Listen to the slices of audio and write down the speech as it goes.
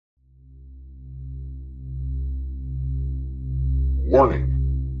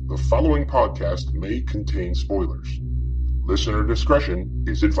Warning: the following podcast may contain spoilers. Listener discretion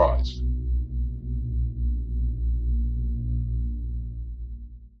is advised.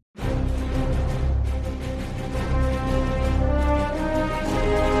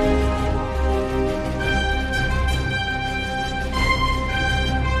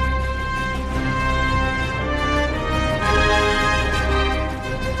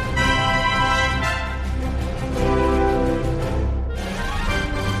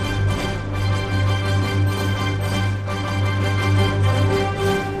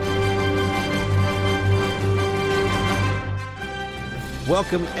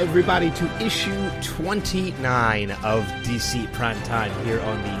 Welcome, everybody, to issue 29 of DC Primetime here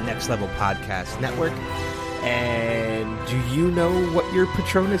on the Next Level Podcast Network. And do you know what your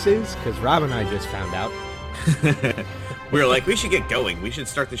Patronus is? Because Rob and I just found out. We were like, we should get going. We should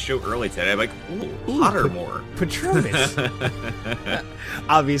start the show early today. I'm like, ooh, Pottermore. Patronus.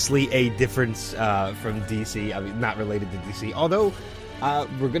 Obviously a difference from DC. I mean, not related to DC. Although,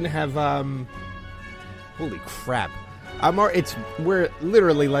 we're going to have... holy crap. We're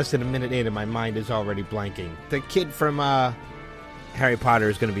literally less than a minute in and my mind is already blanking. The kid from Harry Potter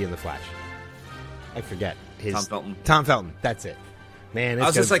is going to be in The Flash. I forget. Tom Felton. Tom Felton. That's it. Man, I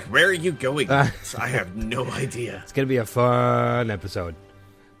was just like, where are you going? I have no idea. It's going to be a fun episode.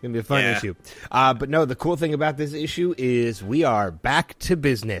 It's going to be a fun issue. But no, the cool thing about this issue is we are back to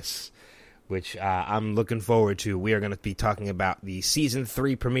business, which I'm looking forward to. We are going to be talking about the Season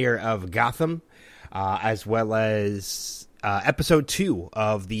 3 premiere of Gotham, as well as Episode 2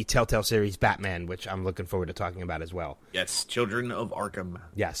 of the Telltale series Batman, which I'm looking forward to talking about as well. Yes, Children of Arkham.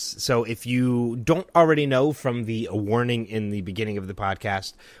 Yes. So if you don't already know from the warning in the beginning of the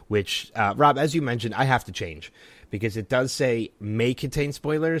podcast, which, Rob, as you mentioned, I have to change, because it does say may contain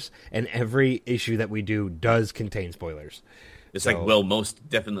spoilers, and every issue that we do does contain spoilers. It's like, will most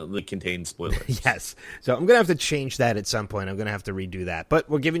definitely contain spoilers. Yes. So I'm going to have to change that at some point. I'm going to have to redo that. But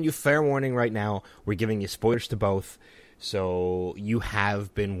we're giving you fair warning right now. We're giving you spoilers to both. So you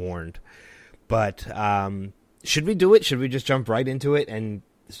have been warned. But should we do it? Should we just jump right into it and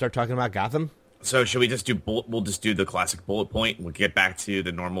start talking about Gotham? So should we just do we'll just do the classic bullet point. We'll get back to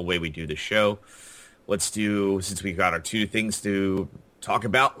the normal way we do the show. Let's do, since we've got our two things to talk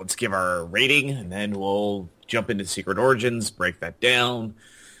about, let's give our rating, and then we'll jump into Secret Origins, break that down,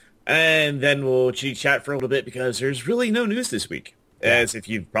 and then we'll chat for a little bit, because there's really no news this week, as if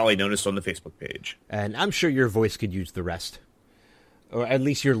you've probably noticed on the Facebook page. And I'm sure your voice could use the rest. Or at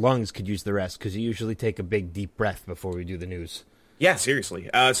least your lungs could use the rest, because you usually take a big, deep breath before we do the news. Yeah, seriously.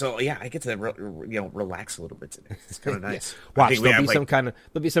 So I get to relax a little bit today. It's kind of nice. Watch, there'll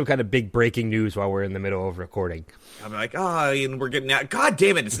be some kind of big breaking news while we're in the middle of recording. I'm like, and we're getting out. God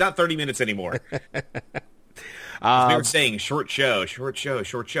damn it! It's not 30 minutes anymore. We were saying short show,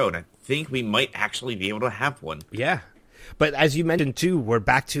 and I think we might actually be able to have one. Yeah. But as you mentioned, too, we're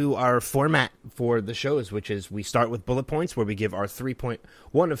back to our format for the shows, which is we start with bullet points, where we give our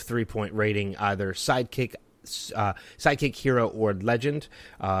 1 of 3 point rating, either sidekick, hero, or legend.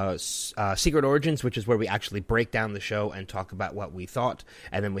 Secret Origins, which is where we actually break down the show and talk about what we thought,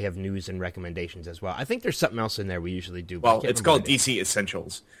 and then we have news and recommendations as well. I think there's something else in there we usually do. Well, it's called DC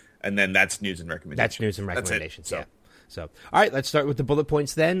Essentials, and then that's news and recommendations. That's news and recommendations, so. Yeah. So, all right, let's start with the bullet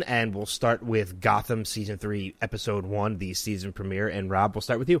points then, and we'll start with Gotham Season 3, Episode 1, the season premiere. And Rob, we'll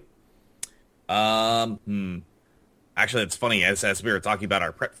start with you. Actually, it's funny, as we were talking about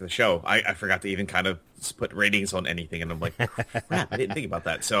our prep for the show, I forgot to even kind of put ratings on anything, and I'm like, crap, I didn't think about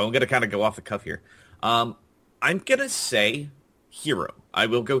that. So I'm going to kind of go off the cuff here. I'm going to say hero. I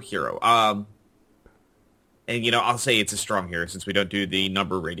will go hero. And, I'll say it's a strong hero, since we don't do the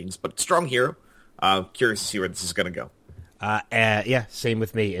number ratings, but strong hero. Curious to see where this is going to go. Yeah, same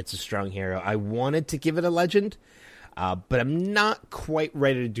with me. It's a strong hero. I wanted to give it a legend, but I'm not quite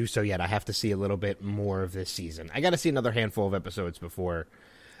ready to do so yet. I have to see a little bit more of this season. I got to see another handful of episodes before,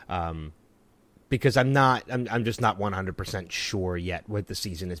 because I'm just not 100% sure yet what the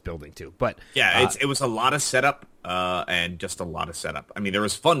season is building to. But yeah, it was a lot of setup, and just a lot of setup. I mean, there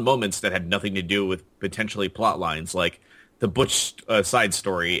was fun moments that had nothing to do with potentially plot lines, like the Butch side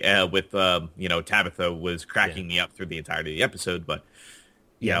story with Tabitha was cracking me up through the entirety of the episode, but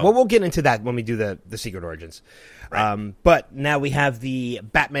well, we'll get into that when we do the Secret Origins. Right. But now we have the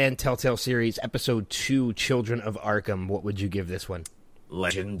Batman Telltale series, Episode 2, Children of Arkham. What would you give this one?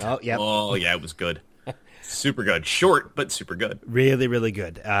 Legend. Oh, yeah. Oh, yeah, it was good. Super good. Short, but super good. Really, really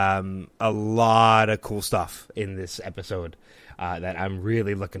good. A lot of cool stuff in this episode that I'm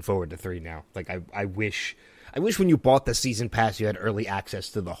really looking forward to 3 now. Like, I wish when you bought the season pass, you had early access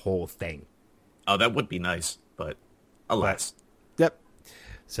to the whole thing. Oh, that would be nice, but alas. Yep.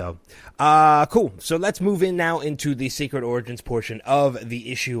 So, cool. So let's move in now into the Secret Origins portion of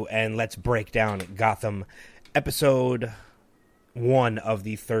the issue, and let's break down Gotham episode 1 of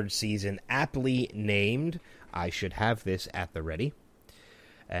the 3rd season, aptly named. I should have this at the ready,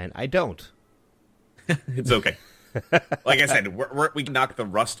 and I don't. It's okay. Like I said, we can knock the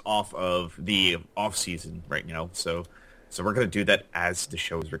rust off of the off season right now, so we're going to do that as the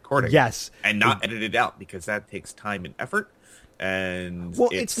show is recording. Yes, and not edit it out because that takes time and effort. And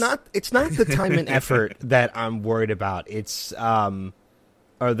it's not the time and effort that I'm worried about. It's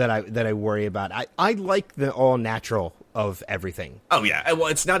or that I worry about. I like the all natural of everything. Oh yeah, well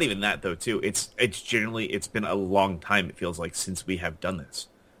it's not even that though too. It's generally it's been a long time. It feels like since we have done this,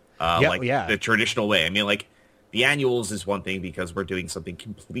 the traditional way. I mean, like the annuals is one thing because we're doing something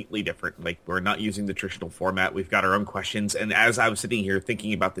completely different. Like we're not using the traditional format. We've got our own questions. And as I was sitting here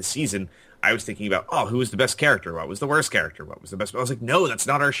thinking about this season, I was thinking about, who was the best character? What was the worst character? What was the best? I was like, no, that's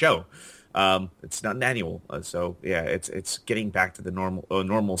not our show. It's not an annual. So yeah, it's getting back to the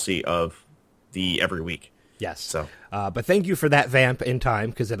normalcy of the every week. Yes. So, but thank you for that vamp in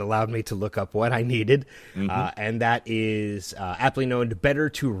time because it allowed me to look up what I needed. Mm-hmm. And that is aptly known Better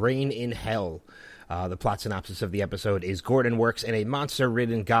to Reign in Hell. The plot synopsis of the episode is Gordon works in a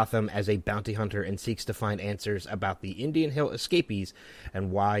monster-ridden Gotham as a bounty hunter and seeks to find answers about the Indian Hill escapees and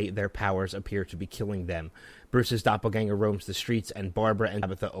why their powers appear to be killing them. Bruce's doppelganger roams the streets, and Barbara and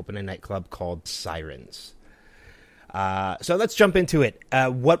Tabitha open a nightclub called Sirens. So let's jump into it.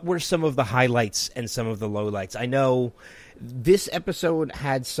 What were some of the highlights and some of the lowlights? I know this episode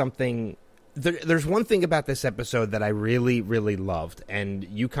had something... There's one thing about this episode that I really, really loved, and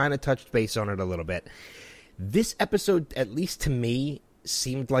you kind of touched base on it a little bit. This episode, at least to me,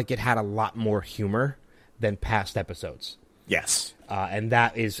 seemed like it had a lot more humor than past episodes. Yes. And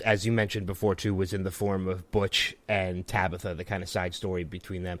that is, as you mentioned before, too, was in the form of Butch and Tabitha, the kind of side story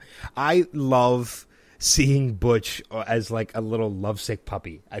between them. I love seeing Butch as like a little lovesick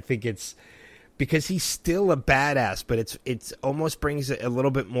puppy. I think it's... because he's still a badass, but it's almost brings a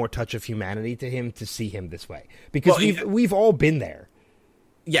little bit more touch of humanity to him to see him this way. Because we've all been there.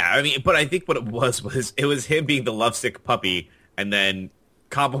 Yeah, I mean, but I think what it was him being the lovesick puppy, and then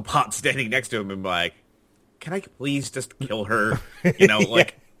Cobblepot standing next to him and like, can I please just kill her? You know,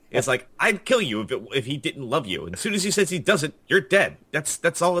 like it's like I'd kill you if he didn't love you. And as soon as he says he doesn't, you're dead.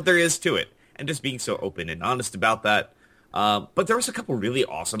 That's all that there is to it. And just being so open and honest about that. But there was a couple really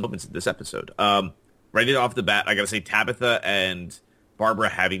awesome moments in this episode. Right off the bat, I gotta say Tabitha and Barbara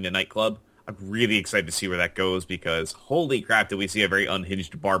having the nightclub. I'm really excited to see where that goes because holy crap, did we see a very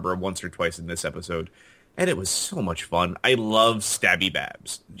unhinged Barbara once or twice in this episode. And it was so much fun. I love Stabby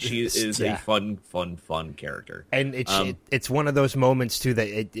Babs. She is a fun character. And it's one of those moments, too,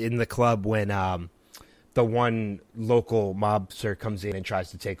 that in the club when the one local mobster comes in and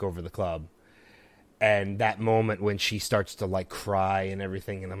tries to take over the club. And that moment when she starts to, like, cry and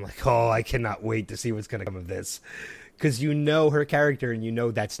everything, and I'm like, I cannot wait to see what's going to come of this. Because you know her character, and you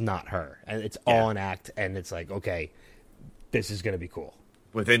know that's not her. And it's all an act, and it's like, okay, this is going to be cool.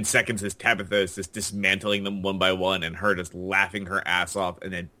 Within seconds, as Tabitha is just dismantling them one by one, and her just laughing her ass off,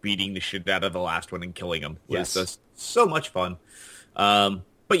 and then beating the shit out of the last one and killing him. It was just so much fun.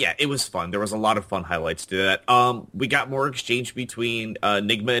 But yeah, it was fun. There was a lot of fun highlights to that. We got more exchange between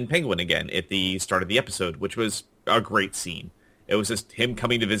Enigma and Penguin again at the start of the episode, which was a great scene. It was just him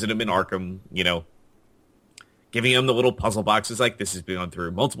coming to visit him in Arkham, you know, giving him the little puzzle boxes like this has been gone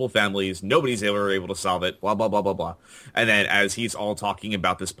through multiple families. Nobody's ever able to solve it, blah, blah, blah, blah, blah. And then as he's all talking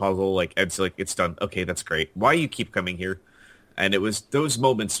about this puzzle, like Ed's like, it's done. Okay, that's great. Why you keep coming here? And it was those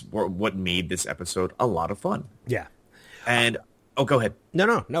moments were what made this episode a lot of fun. Yeah. And... oh, go ahead.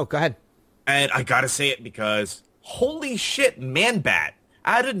 No, go ahead. And I gotta say it because, holy shit, Man-Bat,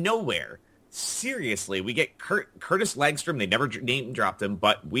 out of nowhere. Seriously, we get Curtis Langstrom. They never name dropped him,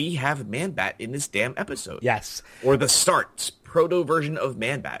 but we have Man-Bat in this damn episode. Yes. Or the start, proto version of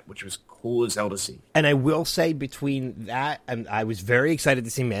Man-Bat, which was cool as hell to see. And I will say between that, and I was very excited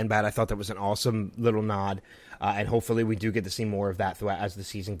to see Man-Bat. I thought that was an awesome little nod. And hopefully we do get to see more of that throughout as the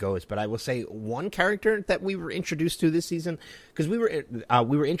season goes. But I will say one character that we were introduced to this season, because we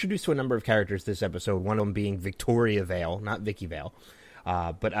were introduced to a number of characters this episode, one of them being Victoria Vale, not Vicky Vale,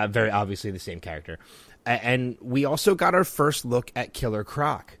 but very obviously the same character. And we also got our first look at Killer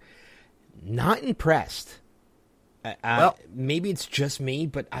Croc. Not impressed. Well, maybe it's just me,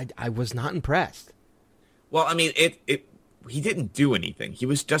 but I was not impressed. Well, I mean, he didn't do anything. He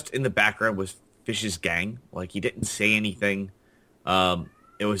was just in the background with Fish's gang. Like, he didn't say anything.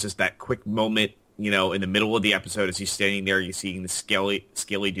 It was just that quick moment, you know, in the middle of the episode as he's standing there, you're seeing the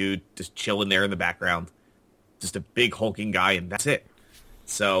scaly dude just chilling there in the background. just a big hulking guy, and that's it.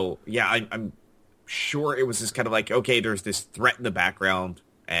 So, yeah, I'm sure it was just kind of like, okay, there's this threat in the background,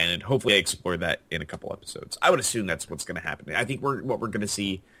 and hopefully I explore that in a couple episodes. I would assume that's what's going to happen. I think what we're going to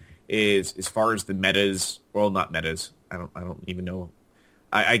see is, as far as the metas, well, not metas, I don't even know.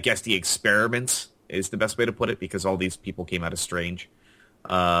 I guess the experiments is the best way to put it, because all these people came out of Strange.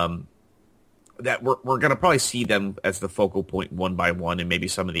 That we're going to probably see them as the focal point one by one in maybe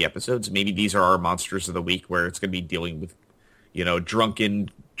some of the episodes. Maybe these are our monsters of the week, where it's going to be dealing with, drunken,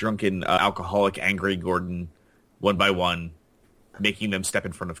 alcoholic, angry Gordon one by one, making them step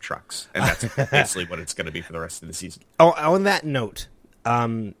in front of trucks. And that's basically what it's going to be for the rest of the season. Oh, on that note,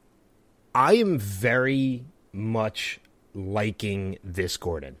 I am very much liking this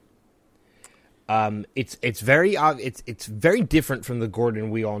Gordon. It's very different from the Gordon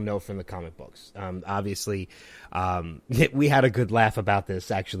we all know from the comic books. Obviously, we had a good laugh about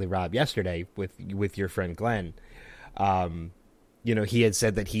this actually, Rob, yesterday with your friend Glenn. He had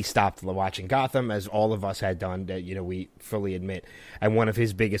said that he stopped watching Gotham, as all of us had done. That we fully admit, and one of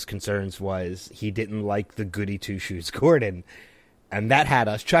his biggest concerns was he didn't like the goody two shoes Gordon, and that had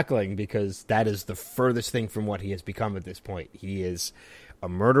us chuckling, because that is the furthest thing from what he has become at this point. He is a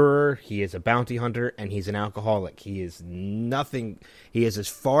murderer, he is a bounty hunter, and he's an alcoholic. He is nothing. He is as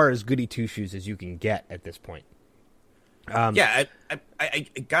far as goody two shoes as you can get at this point. I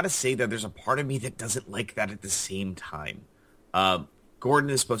gotta say that there's a part of me that doesn't like that at the same time.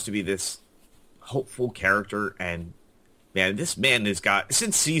 Gordon is supposed to be this hopeful character, and man, this man has got,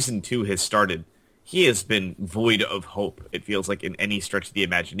 since season 2 has started, he has been void of hope. It feels like, in any stretch of the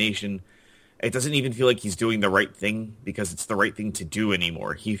imagination. It doesn't even feel like he's doing the right thing because it's the right thing to do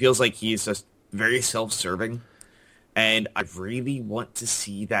anymore. He feels like he's just very self-serving. And I really want to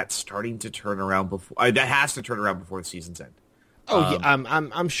see that starting to turn around before... that has to turn around before the season's end. Oh, yeah,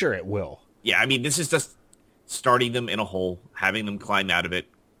 I'm sure it will. Yeah, I mean, this is just starting them in a hole, having them climb out of it,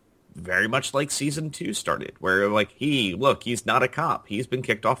 very much like season 2 started, where, like, he's not a cop. He's been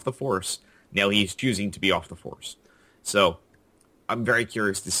kicked off the force. Now he's choosing to be off the force. So I'm very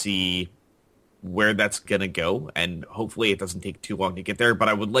curious to see where that's going to go, and hopefully it doesn't take too long to get there, but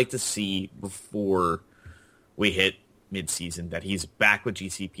I would like to see before we hit mid-season that he's back with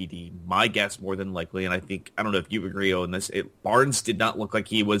GCPD. My guess, more than likely, and I don't know if you agree on this, Barnes did not look like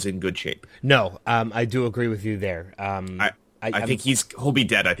he was in good shape. No, I do agree with you there. I think he'll be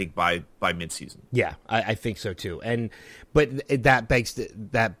dead, I think, by mid-season. Yeah, I think so too. But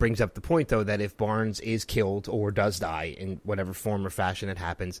that brings up the point, though, that if Barnes is killed or does die in whatever form or fashion it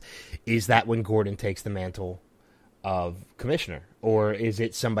happens, is that when Gordon takes the mantle of commissioner? Or is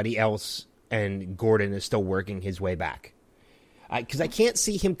it somebody else and Gordon is still working his way back? Because I can't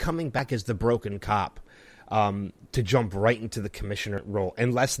see him coming back as the broken cop to jump right into the commissioner role,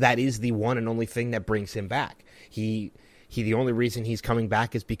 unless that is the one and only thing that brings him back. The only reason he's coming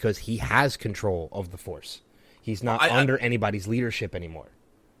back is because he has control of the force. He's not under anybody's leadership anymore.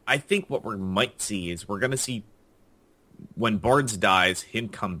 I think what we might see is we're going to see, when Barnes dies, him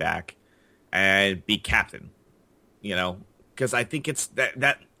come back and be captain. Because I think it's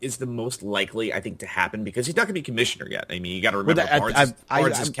that is the most likely, I think, to happen, because he's not going to be commissioner yet. I mean, you got to remember,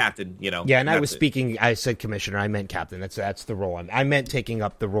 Barnes is captain. Yeah, and I said commissioner. I meant captain. That's the role. I meant taking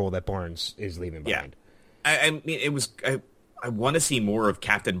up the role that Barnes is leaving behind. Yeah. I mean, I want to see more of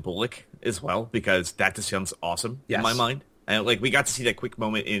Captain Bullock as well, because that just sounds awesome in my mind. And we got to see that quick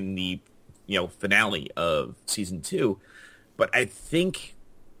moment in the finale of season 2, but I think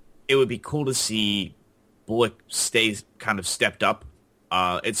it would be cool to see Bullock stay kind of stepped up.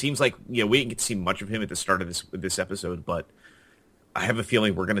 It seems like we didn't get to see much of him at the start of this episode, but I have a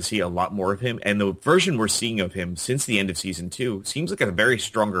feeling we're going to see a lot more of him. And the version we're seeing of him since the end of season 2 seems like a very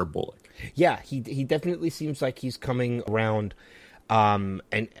stronger Bullock. Yeah, he definitely seems like he's coming around, and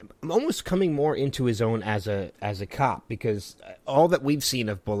almost coming more into his own as a cop, because all that we've seen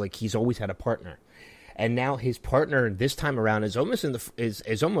of Bullock, he's always had a partner, and now his partner this time around is almost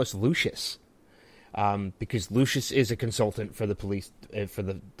is almost Lucius, because Lucius is a consultant for the police for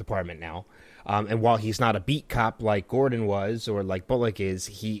the department now, and while he's not a beat cop like Gordon was or like Bullock is,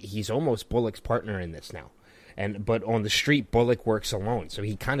 he's almost Bullock's partner in this now. But on the street, Bullock works alone, so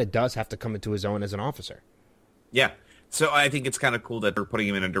he kind of does have to come into his own as an officer. Yeah, so I think it's kind of cool that they're putting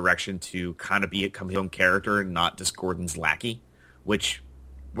him in a direction to kind of become his own character and not just Gordon's lackey, which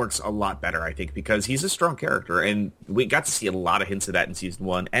works a lot better, I think, because he's a strong character, and we got to see a lot of hints of that in season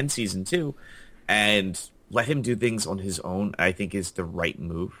 1 and season 2, and let him do things on his own, I think, is the right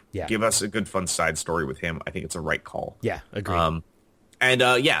move. Yeah. Give us a good, fun side story with him. I think it's a right call. Yeah, agreed. I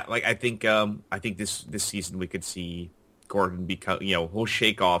think this season we could see Gordon become, he'll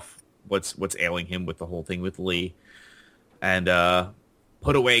shake off what's ailing him with the whole thing with Lee, and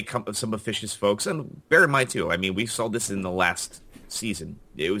put away some of Fish's folks. And bear in mind too, I mean, we saw this in the last season.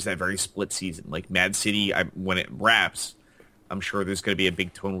 It was that very split season. Like Mad City, when it wraps, I'm sure there's going to be a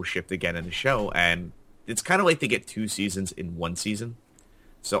big tonal shift again in the show, and it's kind of like they get 2 seasons in 1 season.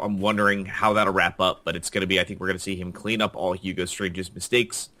 So I'm wondering how that'll wrap up, but it's going to be, I think we're going to see him clean up all Hugo Strange's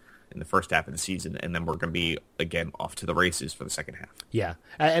mistakes in the first half of the season, and then we're going to be, again, off to the races for the second half. Yeah.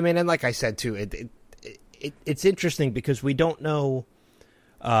 I mean, and like I said, too, it's interesting because we don't know,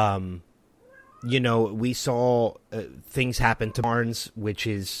 we saw things happen to Barnes, which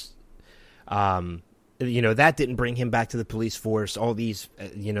is, that didn't bring him back to the police force. All these,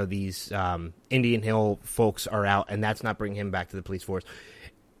 these Indian Hill folks are out, and that's not bringing him back to the police force.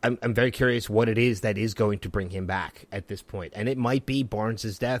 I'm very curious what it is that is going to bring him back at this point. And it might be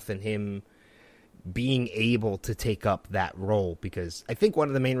Barnes' death and him being able to take up that role, because I think one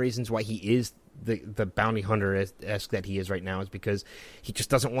of the main reasons why he is the bounty hunter-esque that he is right now is because he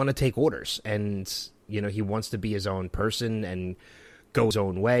just doesn't want to take orders. And, he wants to be his own person and go his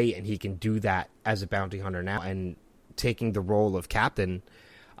own way, and he can do that as a bounty hunter now. And taking the role of captain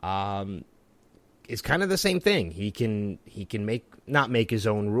is kind of the same thing. He can not make his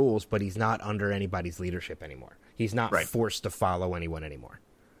own rules, but he's not under anybody's leadership anymore. He's not forced to follow anyone anymore.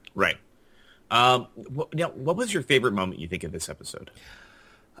 Right. Now, what was your favorite moment you think of this episode?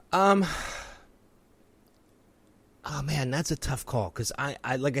 Oh man, that's a tough call, because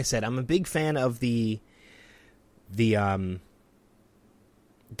I like I said, I'm a big fan of the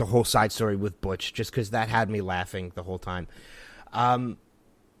whole side story with Butch, just because that had me laughing the whole time.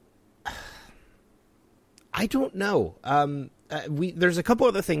 I don't know. There's a couple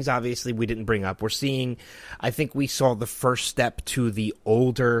other things, obviously, we didn't bring up. I think we saw the first step to the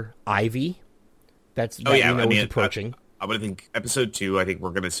older Ivy. Is approaching. I would think episode 2. I think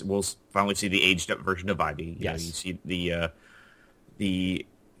we'll finally see the aged up version of Ivy. Yes. You see the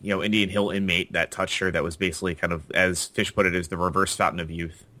Indian Hill inmate that touched her. That was basically kind of, as Fish put it, as the reverse fountain of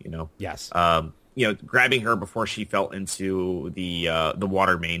youth. Yes. Grabbing her before she fell into the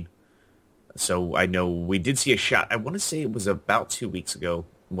water main. So I know we did see a shot. I want to say it was about 2 weeks ago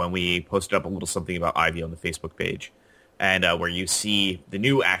when we posted up a little something about Ivy on the Facebook page, and where you see the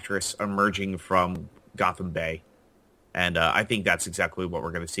new actress emerging from Gotham Bay. And I think that's exactly what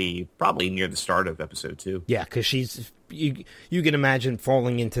we're going to see probably near the start of episode 2. Yeah, because you can imagine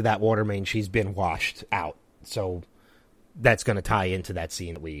falling into that water main. She's been washed out. So that's going to tie into that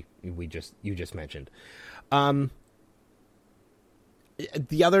scene that you just mentioned. The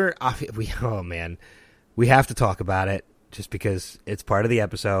other, we have to talk about it just because it's part of the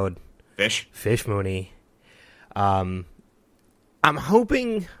episode. Fish Mooney. I'm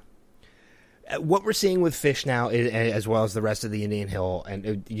hoping what we're seeing with Fish now, as well as the rest of the Indian Hill,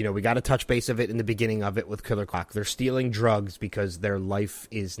 and we got a touch base of it in the beginning of it with Killer Croc. They're stealing drugs because their life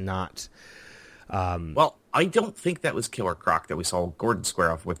is not. Well, I don't think that was Killer Croc that we saw Gordon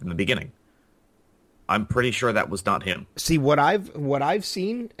square off with in the beginning. I'm pretty sure that was not him. See, what I've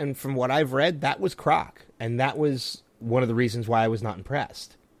seen and from what I've read, that was Croc, and that was one of the reasons why I was not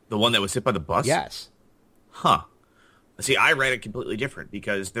impressed. The one that was hit by the bus? Yes. Huh. See, I read it completely different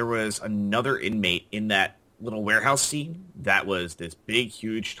because there was another inmate in that little warehouse scene that was this big,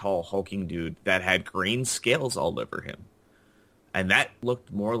 huge, tall, hulking dude that had green scales all over him. And that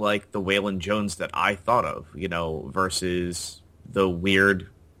looked more like the Waylon Jones that I thought of, versus the weird,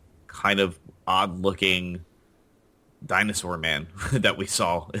 kind of odd-looking dinosaur man that we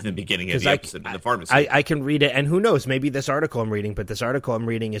saw in the beginning of the episode in the pharmacy. I can read it, and who knows, maybe this article I'm reading, but this article I'm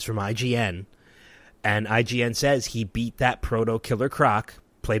reading is from IGN, and IGN says he beat that proto-Killer Croc,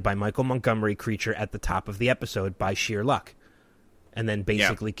 played by Michael Montgomery, creature at the top of the episode by sheer luck, and then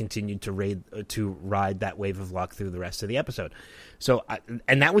basically continued to ride that wave of luck through the rest of the episode. So,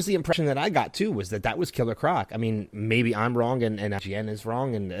 and that was the impression that I got, too, was that was Killer Croc. I mean, maybe I'm wrong and IGN is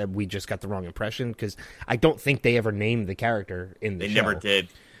wrong, and we just got the wrong impression, because I don't think they ever named the character in the show. They never did.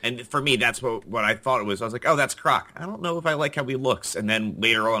 And for me, that's what I thought it was. I was like, oh, that's Croc. I don't know if I like how he looks. And then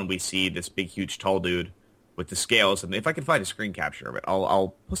later on, we see this big, huge, tall dude with the scales. And if I can find a screen capture of it,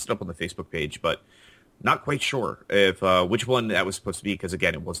 I'll post it up on the Facebook page, but not quite sure if which one that was supposed to be, because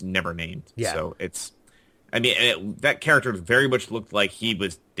again, it was never named. Yeah. So that character very much looked like he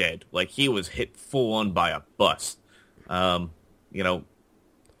was dead, like he was hit full on by a bus. I'm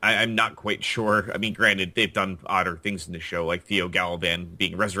not quite sure. I mean, granted, they've done odder things in the show, like Theo Galavan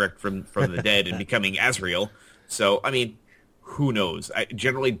being resurrected from the dead and becoming Azrael. So, I mean, who knows? I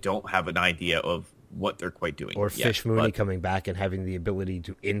generally don't have an idea of what they're quite doing. Or Fish Mooney coming back and having the ability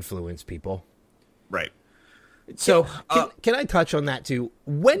to influence people. Right. So, can I touch on that too?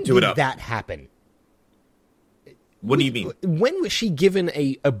 When did that happen? What do you mean? When was she given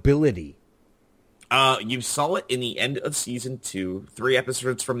a ability? You saw it in the end of season 2, 3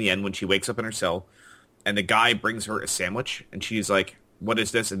 episodes from the end when she wakes up in her cell, and the guy brings her a sandwich, and she's like, "What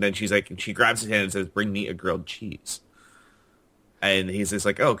is this?" And then she's like, she grabs his hand and says, "Bring me a grilled cheese." And he's just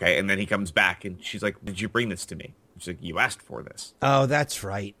like, oh, "Okay." And then he comes back, and she's like, "Did you bring this to me?" She's like, "You asked for this." Oh, that's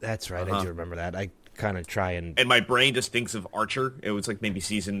right. That's right. I do remember that. I kind of try and my brain just thinks of Archer. It was like maybe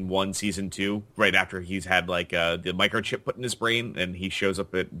season 1, season 2, right after he's had like the microchip put in his brain, and he shows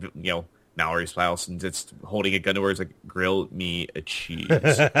up at Mallory's house and just holding a gun to her. He's like, "Grill me a cheese."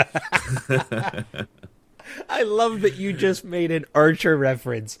 I love that you just made an Archer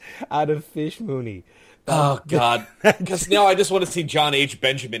reference out of Fish Mooney. Oh God! Because now I just want to see John H.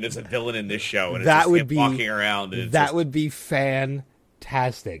 Benjamin as a villain in this show, and that would be walking around. And that would be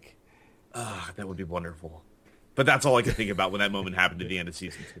fantastic. That would be wonderful. But that's all I could think about when that moment happened at the end of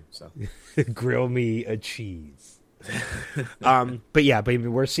season 2. So, grill me a cheese. But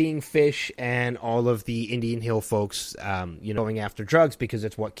we're seeing Fish and all of the Indian Hill folks, going after drugs because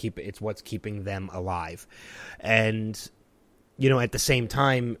it's what's keeping them alive, and at the same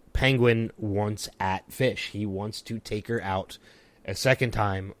time, Penguin wants at Fish. He wants to take her out a second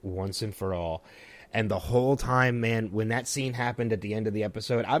time, once and for all. And the whole time, man, when that scene happened at the end of the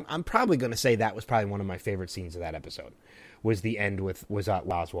episode, I'm probably going to say that was probably one of my favorite scenes of that episode. Was the end with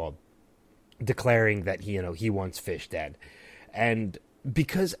Oswald declaring that he wants Fish dead, and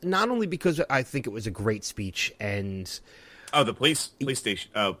not only because I think it was a great speech and the police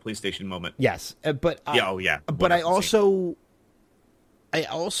station moment. Yes, but yeah. But I also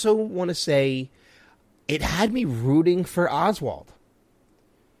want to say it had me rooting for Oswald.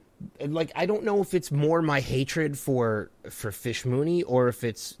 Like, I don't know if it's more my hatred for Fish Mooney or if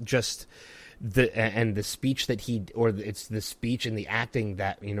it's just the speech that it's the speech and the acting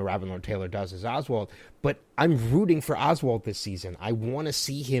that Robin Lord Taylor does as Oswald. But I'm rooting for Oswald this season. I want to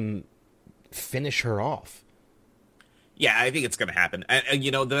see him finish her off. Yeah, I think it's going to happen. And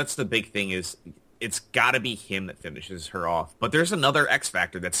that's the big thing is it's got to be him that finishes her off. But there's another X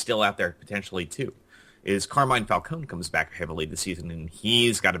factor that's still out there potentially too. Is Carmine Falcone comes back heavily this season, and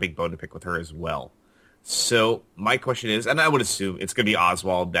he's got a big bone to pick with her as well. So my question is, and I would assume it's going to be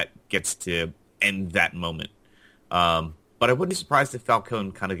Oswald that gets to end that moment. But I wouldn't be surprised if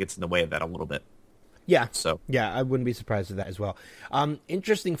Falcone kind of gets in the way of that a little bit. Yeah. I wouldn't be surprised with that as well.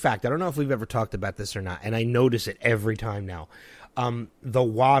 Interesting fact. I don't know if we've ever talked about this or not, and I notice it every time now. The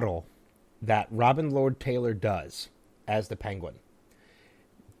waddle that Robin Lord Taylor does as the Penguin.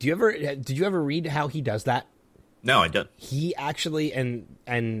 Did you ever read how he does that? No, I don't. He actually,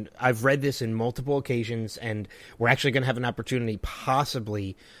 and I've read this in multiple occasions, and we're actually going to have an opportunity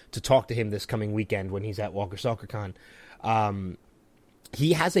possibly to talk to him this coming weekend when he's at Walker Soccer Con.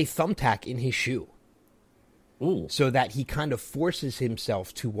 He has a thumbtack in his shoe. Ooh. So that he kind of forces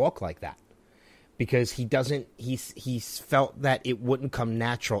himself to walk like that. Because he's felt that it wouldn't come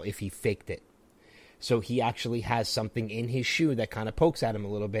natural if he faked it. So he actually has something in his shoe that kind of pokes at him a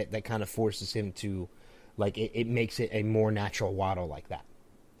little bit that kind of forces him to, like, it makes it a more natural waddle like that.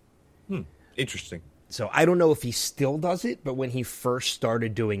 Interesting. So I don't know if he still does it, but when he first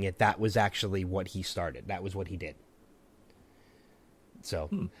started doing it, that was actually what he started. That was what he did. So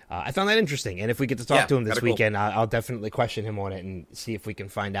I found that interesting. And if we get to talk to him this weekend, cool. I'll definitely question him on it and see if we can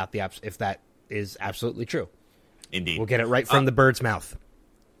find out if that is absolutely true. Indeed. We'll get it right from the bird's mouth.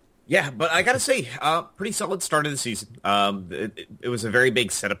 Yeah, but I got to say, pretty solid start of the season. It was a very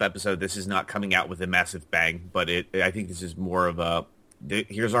big setup episode. This is not coming out with a massive bang, but I think this is more of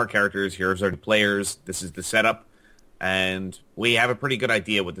here's our characters, here's our players, this is the setup, and we have a pretty good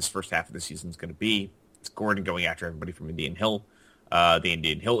idea what this first half of the season is going to be. It's Gordon going after everybody from Indian Hill. The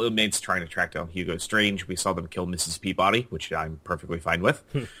Indian Hill inmates trying to track down Hugo Strange. We saw them kill Mrs. Peabody, which I'm perfectly fine with.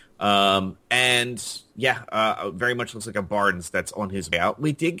 Very much looks like a Barnes that's on his way out.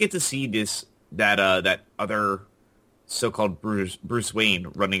 We did get to see that other so-called Bruce Wayne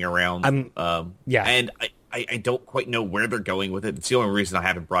running around. And I don't quite know where they're going with it. It's the only reason I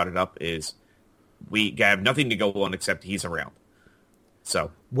haven't brought it up is we have nothing to go on except he's around.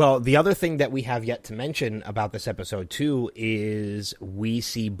 So, well, the other thing that we have yet to mention about this episode too is we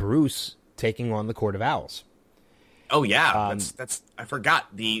see Bruce taking on the Court of Owls. Oh yeah, that's I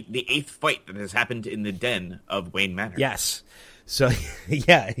forgot the 8th fight that has happened in the den of Wayne Manor. Yes. So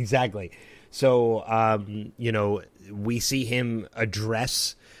yeah, exactly. So we see him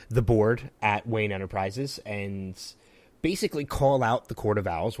address the board at Wayne Enterprises and basically call out the Court of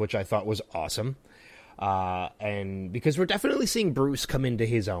Owls, which I thought was awesome. And because we're definitely seeing Bruce come into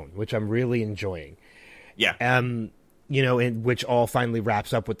his own, which I'm really enjoying. Yeah. In which all finally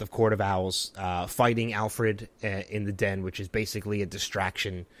wraps up with the Court of Owls fighting Alfred in the den, which is basically a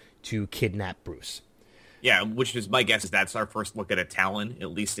distraction to kidnap Bruce. Yeah, which is my guess is that's our first look at a Talon,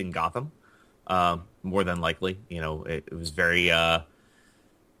 at least in Gotham. More than likely, it was very, I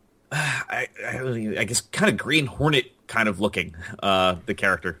guess, kind of Green Hornet kind of looking, the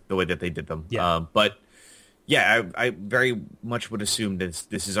character, the way that they did them. Yeah. But yeah, I very much would assume this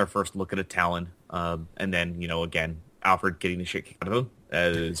is our first look at a Talon. And then, again, Alfred getting the shit kicked out of him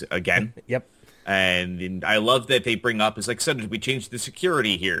as again. Yep. And I love that they bring up, it's like, so did we change the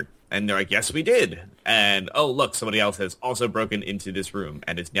security here? And they're like, yes, we did. And, oh, look, somebody else has also broken into this room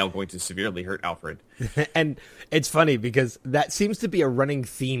and is now going to severely hurt Alfred. And it's funny because that seems to be a running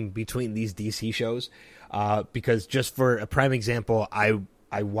theme between these DC shows. Because just for a prime example, I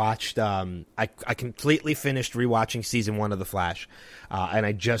watched, I completely finished rewatching season 1 of The Flash, and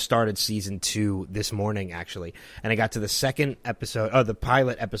I just started season 2 this morning, actually. And I got to the second episode, the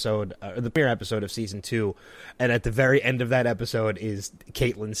pilot episode, or the premiere episode of season 2, and at the very end of that episode is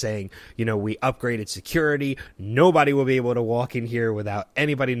Caitlin saying, we upgraded security, nobody will be able to walk in here without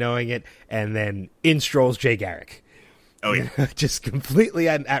anybody knowing it, and then in strolls Jay Garrick. Oh, yeah. Just completely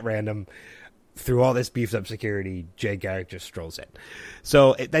at random. Through all this beefed up security, Jay Garrick just strolls in.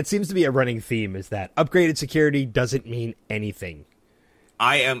 So that seems to be a running theme, is that upgraded security doesn't mean anything.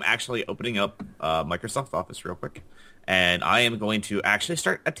 I am actually opening up Microsoft Office real quick, and I am going to actually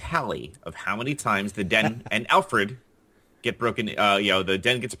start a tally of how many times the den and Alfred get broken. The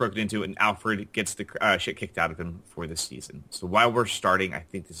den gets broken into, and Alfred gets the shit kicked out of him for this season. So while we're starting, I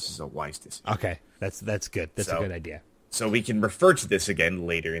think this is a wise decision. Okay, that's good. That's a good idea. So we can refer to this again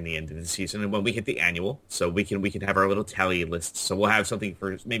later in the end of the season, and when we hit the annual, so we can have our little tally list. So we'll have something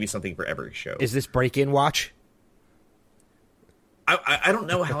for every show. Is this break-in watch? I don't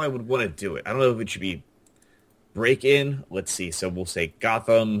know how I would want to do it. I don't know if it should be break-in. Let's see. So we'll say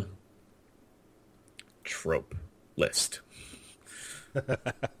Gotham trope list. I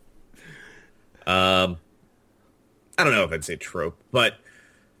don't know if I'd say trope, but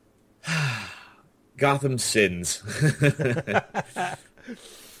Gotham sins.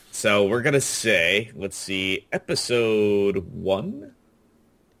 So we're going to say, let's see, episode 1,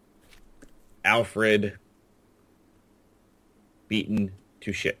 Alfred beaten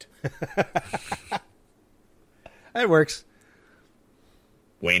to shit. That works.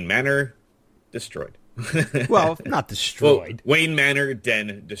 Wayne Manor destroyed. Well, not destroyed. Well, Wayne Manor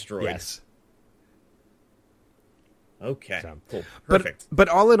den destroyed. Yes. Okay, So, cool. Perfect. But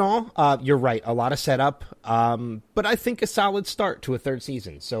all in all, you're right. A lot of setup, but I think a solid start to a third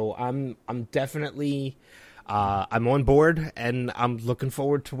season. So I'm definitely I'm on board, and I'm looking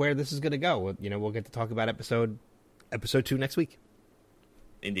forward to where this is going to go. We'll get to talk about episode 2 next week.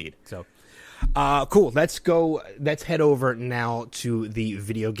 Indeed. So, cool. Let's head over now to the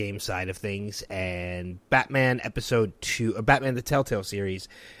video game side of things, and Batman episode 2, Batman the Telltale series,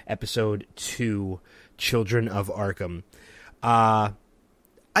 episode 2. Children of Arkham. I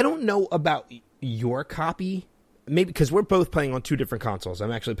don't know about your copy, maybe because we're both playing on 2 different consoles.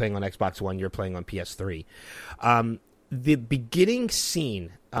 I'm actually playing on Xbox One. You're playing on PS3. The beginning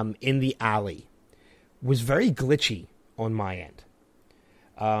scene in the alley was very glitchy on my end.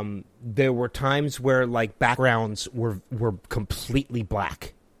 There were times where backgrounds were completely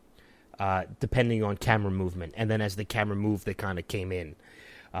black, depending on camera movement, and then as the camera moved, they kind of came in.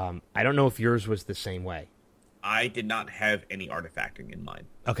 I don't know if yours was the same way. I did not have any artifacting in mind.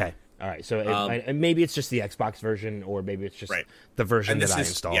 Okay. All right. So maybe it's just the Xbox version, or maybe it's just the version that I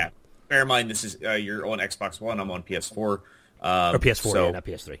installed. Yeah. Bear in mind, this is you're on Xbox One. I'm on PS4. Or PS4, not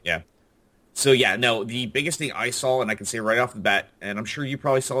PS3. Yeah. So, yeah, no, the biggest thing I saw, and I can say right off the bat, and I'm sure you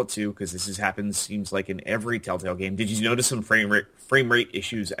probably saw it too, because this happens, seems like in every Telltale game. Did you notice some frame rate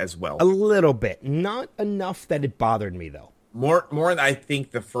issues as well? A little bit. Not enough that it bothered me, though. More than I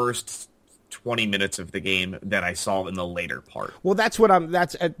think the first 20 minutes of the game that I saw in the later part. Well, that's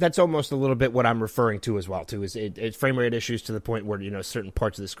almost a little bit what I'm referring to as well, too, is it frame rate issues to the point where, certain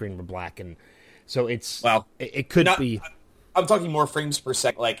parts of the screen were black, and so it could be... I'm talking more frames per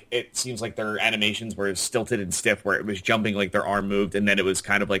second. Like, it seems like their animations were stilted and stiff, where it was jumping like their arm moved, and then it was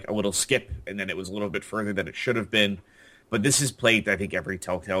kind of like a little skip, and then it was a little bit further than it should have been. But this is played, I think, every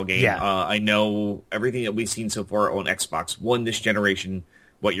Telltale game. Yeah. I know everything that we've seen so far on Xbox One this generation,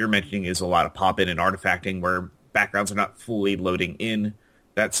 what you're mentioning is a lot of pop-in and artifacting where backgrounds are not fully loading in.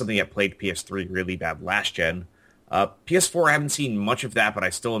 That's something that played PS3 really bad last gen. PS4, I haven't seen much of that, but I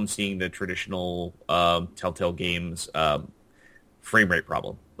still am seeing the traditional Telltale games frame rate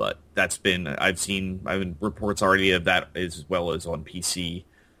problem. But that's been, I've been reports already of that as well as on PC.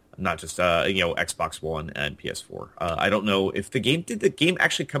 not just Xbox One and PS4. I don't know if did the game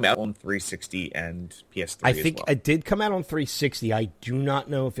actually come out on 360 and PS3. I think it did come out on 360. I do not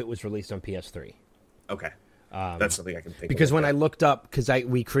know if it was released on PS3. Okay. That's something I can think of. Because when I looked up,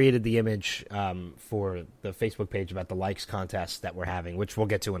 we created the image for the Facebook page about the likes contest that we're having, which we'll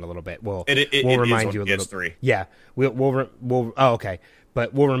get to in a little bit. We'll remind you a little bit. Yeah, we'll okay,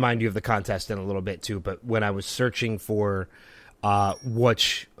 but we'll remind you of the contest in a little bit too. But when I was searching for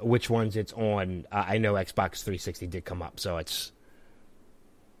which ones it's on, I know Xbox 360 did come up, so it's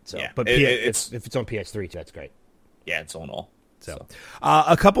yeah. But if it's on PS3 too, that's great. Yeah, it's on all. So,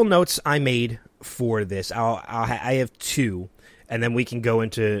 a couple notes I made for this. I have two, and then we can go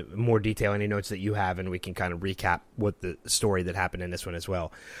into more detail, any notes that you have, and we can kind of recap what the story that happened in this one as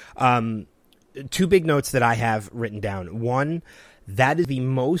well. Two big notes that I have written down. One, that is the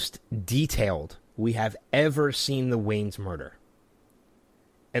most detailed we have ever seen the Wayne's murder,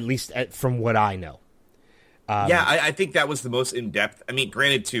 at least from what I know. I think that was the most in-depth. I mean,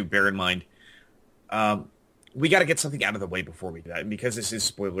 granted, too, bear in mind, we got to get something out of the way before we do that. And because this is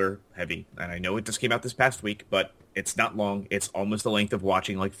spoiler heavy, and I know it just came out this past week, but it's not long. It's almost the length of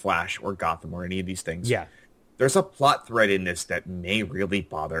watching like Flash or Gotham or any of these things. Yeah. There's a plot thread in this that may really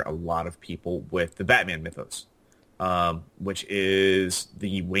bother a lot of people with the Batman mythos, which is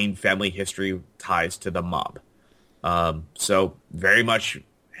the Wayne family history ties to the mob. So very much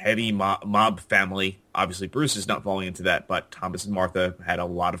heavy mob family. Obviously, Bruce is not falling into that, but Thomas and Martha had a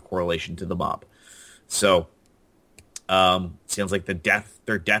lot of correlation to the mob. So sounds like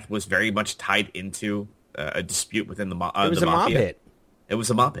their death was very much tied into a dispute within the mob. It was a mob hit. It was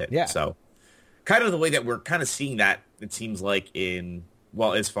a mob hit. Yeah. So kind of the way that we're kind of seeing that, it seems like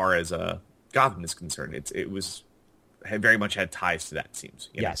as far as Gotham is concerned, had very much had ties to that, it seems.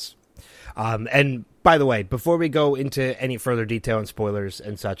 Yes. And by the way, before we go into any further detail and spoilers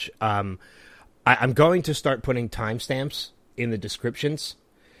and such, I'm going to start putting timestamps in the descriptions.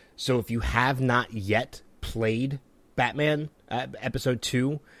 So if you have not yet played Batman Episode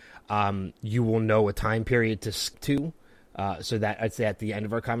 2, you will know a time period to skip to. So that I'd say at the end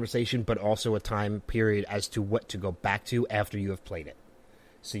of our conversation, but also a time period as to what to go back to after you have played it.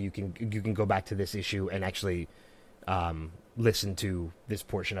 So you can go back to this issue and actually listen to this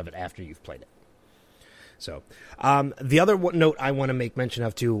portion of it after you've played it. So the other note I want to make mention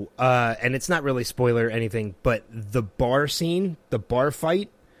of too, and it's not really spoiler or anything, but the bar scene, the bar fight,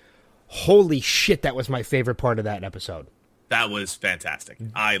 holy shit, that was my favorite part of that episode. That was fantastic.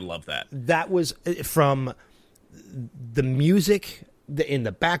 I love that. That was from the music in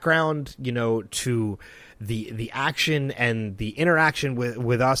the background, to the action and the interaction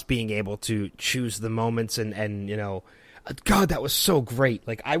with us being able to choose the moments and God, that was so great.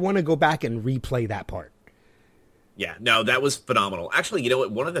 Like, I want to go back and replay that part. Yeah, no, that was phenomenal. Actually, you know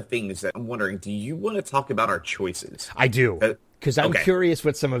what? One of the things that I'm wondering, do you want to talk about our choices? I do, because I'm curious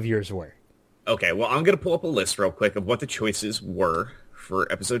what some of yours were. Okay, well, I'm going to pull up a list real quick of what the choices were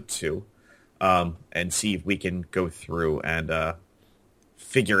for Episode 2 and see if we can go through and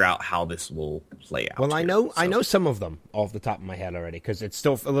figure out how this will play out. Well, I know some of them off the top of my head already, because it's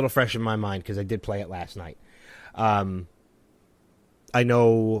still a little fresh in my mind because I did play it last night. I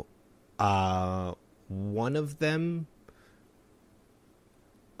know one of them.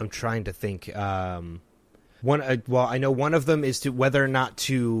 I'm trying to think. I know one of them is to whether or not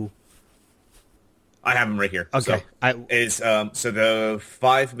to. I have them right here. Okay. So the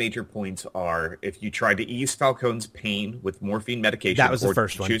 5 major points are: if you tried to ease Falcone's pain with morphine medication, that was the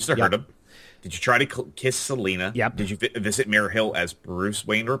first one. Choose to hurt him. Did you try to kiss Selina? Yep. Did you visit Mirror Hill as Bruce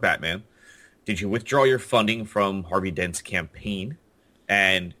Wayne or Batman? Did you withdraw your funding from Harvey Dent's campaign?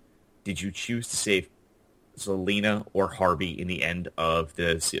 And did you choose to save Selina or Harvey in the end of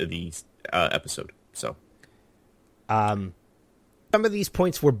the episode? So, some of these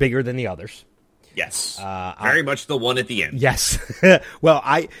points were bigger than the others. Yes, very much the one at the end. Yes. Well,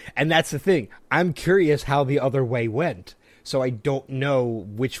 and that's the thing. I'm curious how the other way went. So I don't know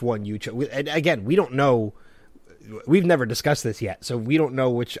which one you chose. And again, we don't know. We've never discussed this yet, so we don't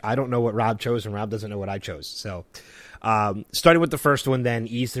know I don't know what Rob chose, and Rob doesn't know what I chose. So, starting with the first one, then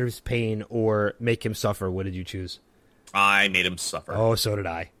ease his pain or make him suffer. What did you choose? I made him suffer. Oh, so did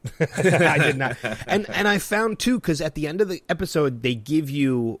I. I did not. And I found too, because at the end of the episode, they give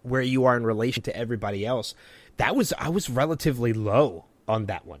you where you are in relation to everybody else. I was relatively low on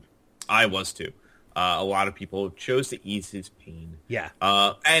that one. I was too. A lot of people chose to ease his pain. Yeah.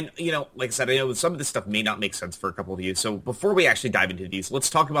 And, like I said, I know some of this stuff may not make sense for a couple of you. So before we actually dive into these, let's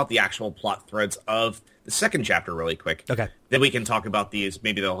talk about the actual plot threads of the second chapter really quick. Okay. Then we can talk about these.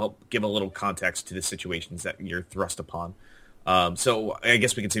 Maybe they'll help give a little context to the situations that you're thrust upon. So I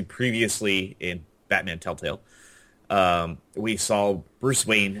guess we can say previously in Batman Telltale, we saw Bruce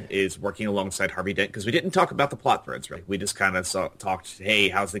Wayne is working alongside Harvey Dent, because we didn't talk about the plot threads, right? We just kind of talked, hey,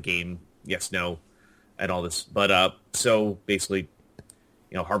 how's the game? Yes, no, and all this. But so basically,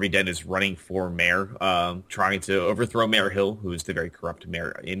 Harvey Dent is running for mayor, trying to overthrow Mayor Hill, who is the very corrupt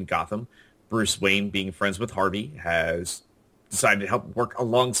mayor in Gotham. Bruce Wayne, being friends with Harvey, has decided to help work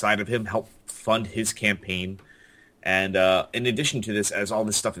alongside of him, help fund his campaign. And in addition to this, as all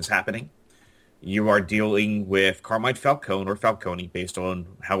this stuff is happening, you are dealing with Carmine Falcone, or Falcone, based on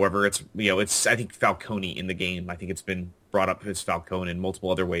however it's, it's, I think, Falcone in the game. I think it's been brought up as Falcone in multiple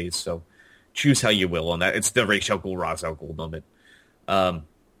other ways, so choose how you will on that. It's the Ra's al Ghul moment. And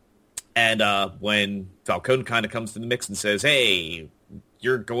when Falcone kind of comes to the mix and says, hey,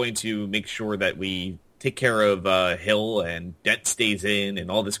 you're going to make sure that we take care of Hill and Dent stays in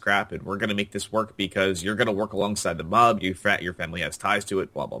and all this crap, and we're going to make this work because you're going to work alongside the mob. Your family has ties to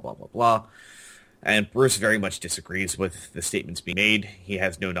it, blah, blah, blah, blah, blah. And Bruce very much disagrees with the statements being made. He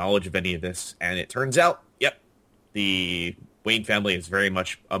has no knowledge of any of this. And it turns out, yep, the Wayne family is very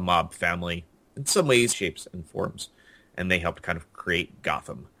much a mob family in some ways, shapes, and forms. And they helped kind of create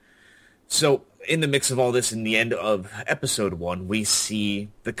Gotham. So in the mix of all this, in the end of episode 1, we see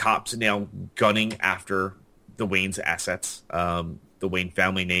the cops now gunning after the Wayne's assets. The Wayne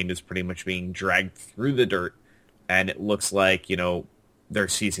family name is pretty much being dragged through the dirt. And it looks like, they're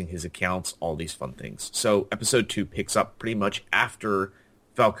seizing his accounts, all these fun things. So episode 2 picks up pretty much after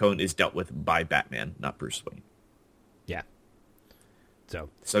Falcone is dealt with by Batman, not Bruce Wayne. Yeah. So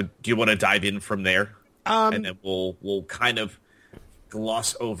do you want to dive in from there? And then we'll kind of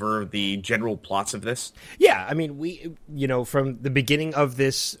gloss over the general plots of this. Yeah, I mean, we, from the beginning of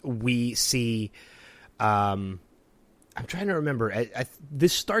this, we see, I'm trying to remember,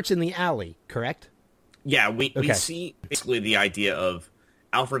 this starts in the alley, correct? Yeah, we see basically the idea of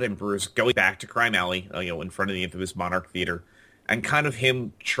Alfred and Bruce going back to Crime Alley, in front of the infamous Monarch Theater, and kind of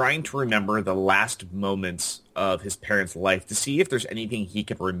him trying to remember the last moments of his parents' life to see if there's anything he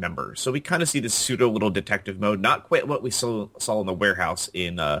can remember. So we kind of see this pseudo little detective mode, not quite what we saw in the warehouse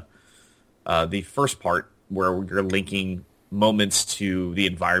in the first part, where you're linking moments to the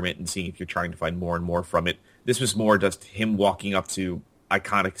environment and seeing if you're trying to find more and more from it. This was more just him walking up to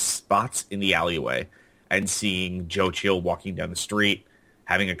iconic spots in the alleyway and seeing Joe Chill walking down the street,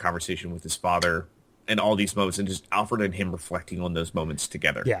 having a conversation with his father, and all these moments, and just Alfred and him reflecting on those moments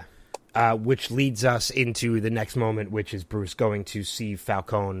together. Yeah, which leads us into the next moment, which is Bruce going to see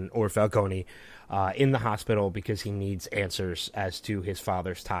Falcone in the hospital because he needs answers as to his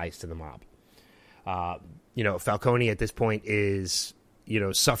father's ties to the mob. Falcone at this point is,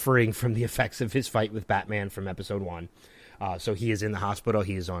 suffering from the effects of his fight with Batman from episode 1. So he is in the hospital.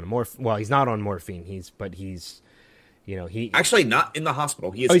 He is on he's not on morphine. He's actually not in the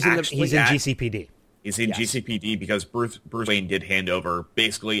hospital. He's in GCPD. He's in GCPD because Bruce Wayne did hand over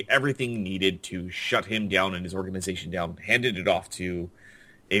basically everything needed to shut him down and his organization down, handed it off to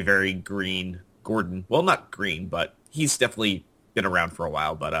a very green Gordon. Well, not green, but he's definitely been around for a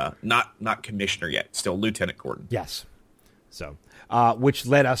while, but not commissioner yet. Still Lieutenant Gordon. Yes. So, which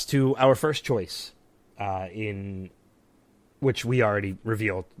led us to our first choice, in which we already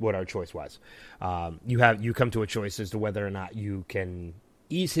revealed what our choice was. You come to a choice as to whether or not you can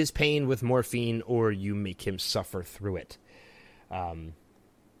ease his pain with morphine or you make him suffer through it. In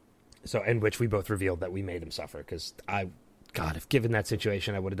which we both revealed that we made him suffer, because if given that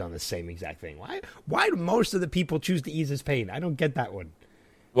situation, I would have done the same exact thing. Why do most of the people choose to ease his pain? I don't get that one.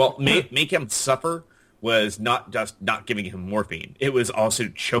 Well, make him suffer was not just not giving him morphine. It was also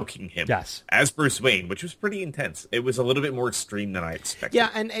choking him. Yes. As Bruce Wayne, which was pretty intense. It was a little bit more extreme than I expected. Yeah,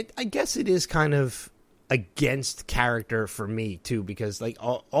 and I guess it is kind of against character for me, too, because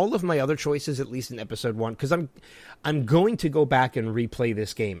all of my other choices, at least in episode 1, because I'm going to go back and replay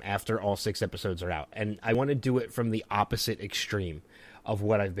this game after all 6 episodes are out, and I want to do it from the opposite extreme of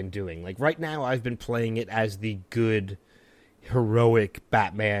what I've been doing. Like, right now, I've been playing it as the good, heroic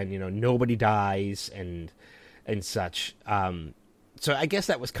Batman, nobody dies and such. So I guess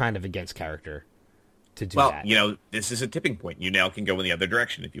that was kind of against character to do that. Well, this is a tipping point. You now can go in the other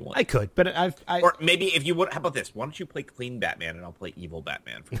direction if you want. I could, but or maybe if you would, how about this? Why don't you play clean Batman and I'll play evil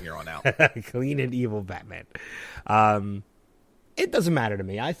Batman from here on out. Clean and evil Batman. It doesn't matter to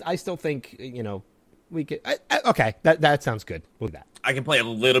me. I still think, we could. Okay, that sounds good. We'll do that. I can play a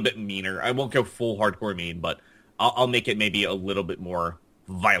little bit meaner. I won't go full hardcore mean, but I'll make it maybe a little bit more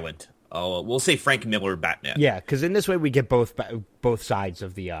violent. We'll say Frank Miller Batman. Yeah, because in this way we get both sides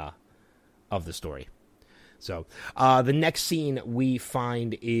of the story. So the next scene we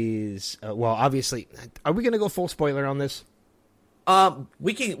find is obviously, are we going to go full spoiler on this?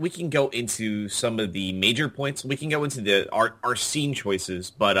 We can go into some of the major points. We can go into our scene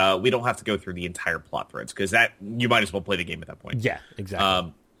choices, but we don't have to go through the entire plot threads because that you might as well play the game at that point. Yeah,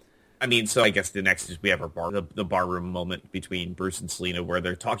 exactly. I mean, so I guess the next is we have the barroom moment between Bruce and Selina where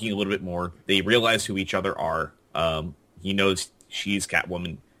they're talking a little bit more. They realize who each other are. He knows she's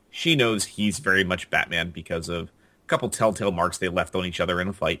Catwoman. She knows he's very much Batman because of a couple telltale marks they left on each other in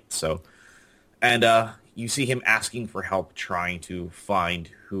a fight. So, and you see him asking for help trying to find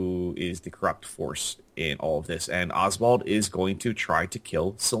who is the corrupt force in all of this. And Oswald is going to try to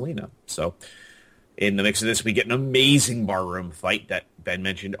kill Selina. So in the mix of this, we get an amazing barroom fight that Ben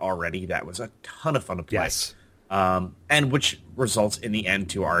mentioned already. That was a ton of fun to play. Yes. And which results in the end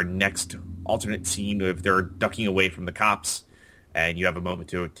to our next alternate scene of they're ducking away from the cops. And you have a moment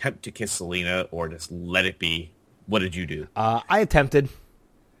to attempt to kiss Selina or just let it be. What did you do? I attempted.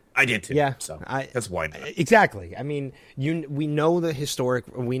 I did too. Yeah, so that's why not. Exactly. I mean, we know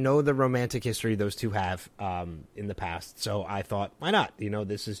the romantic history those two have in the past. So I thought, why not?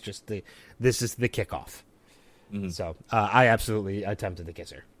 This is the kickoff. Mm-hmm. So I absolutely attempted to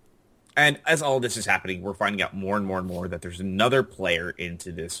kiss her. And as all this is happening, we're finding out more and more and more that there's another player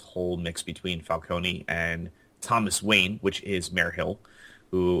into this whole mix between Falcone and Thomas Wayne, which is Mayor Hill,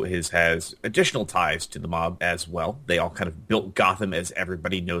 who has additional ties to the mob as well. They all kind of built Gotham as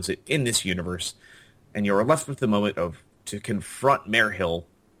everybody knows it in this universe. And you're left with the moment to confront Mayor Hill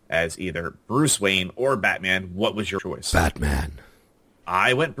as either Bruce Wayne or Batman. What was your choice? Batman.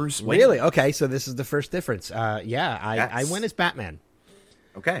 I went Bruce Wayne. Really? Okay, so this is the first difference. I went as Batman.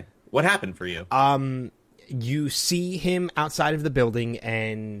 Okay. What happened for you? You see him outside of the building,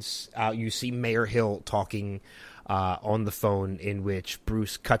 and you see Mayor Hill talking on the phone, in which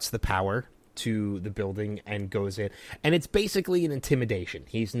Bruce cuts the power to the building and goes in. And it's basically an intimidation.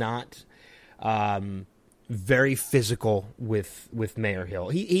 He's not very physical with Mayor Hill.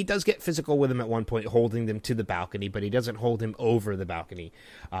 He does get physical with him at one point, holding them to the balcony, but he doesn't hold him over the balcony.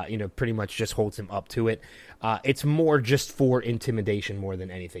 Pretty much just holds him up to it. It's more just for intimidation more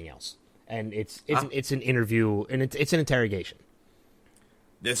than anything else. And it's an interview, and it's an interrogation.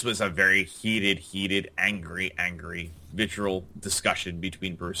 This was a very heated, angry, visceral discussion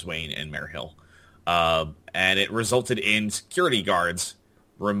between Bruce Wayne and Mayor Hill. And it resulted in security guards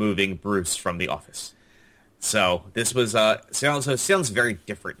removing Bruce from the office. So this was sounds very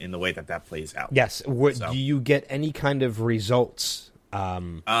different in the way that plays out. Yes. Do you get any kind of results?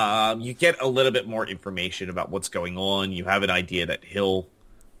 You get a little bit more information about what's going on. You have an idea that Hill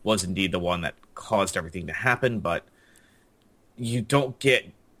was indeed the one that caused everything to happen, but you don't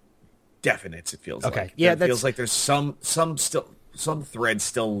get definites, it feels like. Okay, yeah, it feels like there's some thread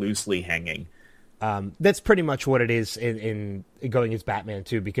still loosely hanging. That's pretty much what it is in going as Batman,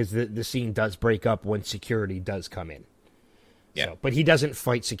 too, because the scene does break up when security does come in. Yeah. So, but he doesn't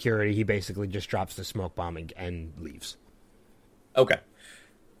fight security. He basically just drops the smoke bomb and leaves. Okay.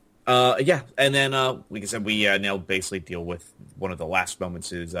 Yeah, and then, like I said, we now basically deal with one of the last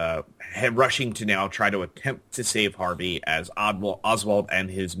moments is rushing to now try to attempt to save Harvey as Oswald and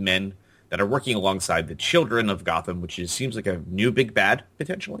his men that are working alongside the children of Gotham, which seems like a new big bad,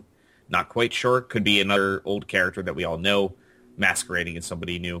 potentially. Not quite sure. Could be another old character that we all know masquerading as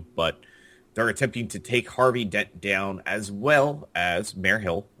somebody new, but they're attempting to take Harvey Dent down as well as Mayor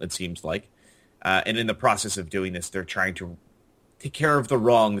Hill, it seems like. And in the process of doing this, they're trying to take care of the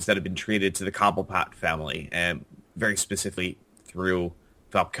wrongs that have been treated to the Cobblepot family, and very specifically through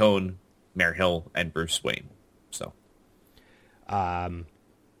Falcone, Mayor Hill, and Bruce Wayne. So,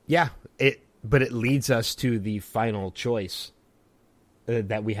 yeah, but it leads us to the final choice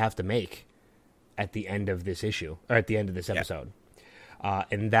that we have to make at the end of this issue, or at the end of this episode. Yeah.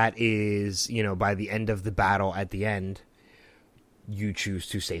 And that is, by the end of the battle at the end, you choose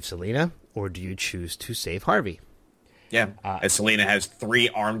to save Selina, or do you choose to save Harvey? Yeah, as Selina has 3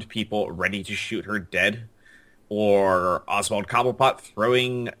 armed people ready to shoot her dead, or Oswald Cobblepot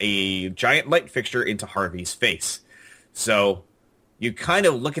throwing a giant light fixture into Harvey's face. So you kind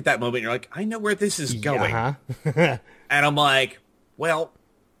of look at that moment and you're like, I know where this is going. Uh-huh. And I'm like, well,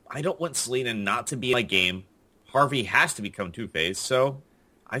 I don't want Selina not to be in my game. Harvey has to become Two-Face, so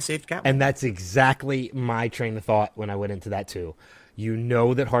I saved Catwoman. And that's exactly my train of thought when I went into that too. You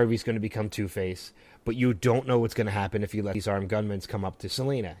know that Harvey's going to become Two-Face, but you don't know what's going to happen if you let these armed gunmen come up to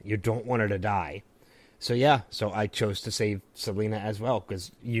Selina. You don't want her to die. So I chose to save Selina as well,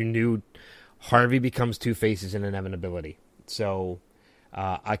 because you knew Harvey becomes Two-Face is an inevitability. So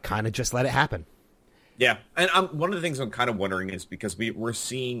I kind of just let it happen. Yeah, and one of the things I'm kind of wondering is because we're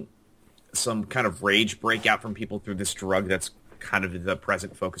seeing some kind of rage break out from people through this drug that's kind of the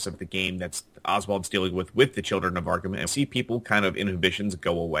present focus of the game that's Oswald's dealing with the Children of Arkham, and see people kind of inhibitions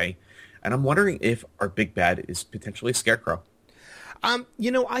go away. And I'm wondering if our big bad is potentially Scarecrow.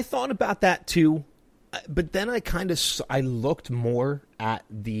 I thought about that too, but then I looked more at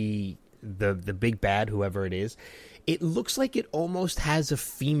the big bad, whoever it is. It looks like it almost has a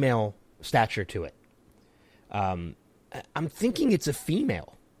female stature to it. I'm thinking it's a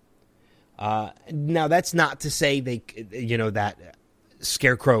female. Now that's not to say that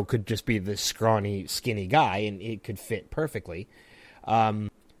Scarecrow could just be the scrawny, skinny guy and it could fit perfectly.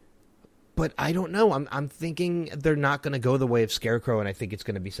 But I don't know. I'm thinking they're not going to go the way of Scarecrow, and I think it's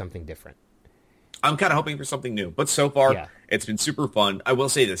going to be something different. I'm kind of hoping for something new, but so far It's been super fun. I will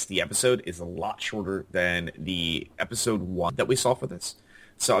say this, the episode is a lot shorter than the episode 1 that we saw for this.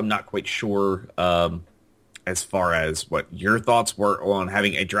 So I'm not quite sure as far as what your thoughts were on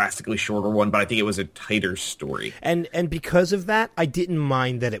having a drastically shorter one, but I think it was a tighter story. And because of that, I didn't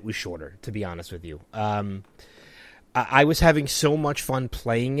mind that it was shorter, to be honest with you. I was having so much fun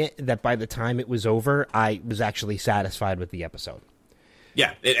playing it that by the time it was over, I was actually satisfied with the episode.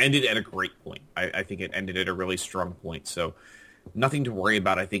 Yeah, it ended at a great point. I think it ended at a really strong point. So nothing to worry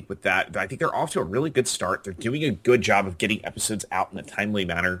about, I think, with that. I think they're off to a really good start. They're doing a good job of getting episodes out in a timely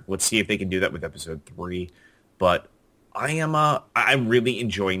manner. Let's see if they can do that with episode 3. But I'm really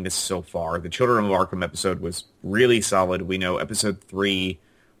enjoying this so far. The Children of Arkham episode was really solid. We know episode 3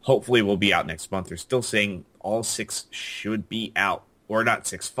 hopefully will be out next month. They're still saying all 6 should be out, or not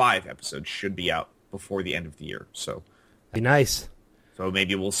 6, 5 episodes should be out before the end of the year. So be nice. So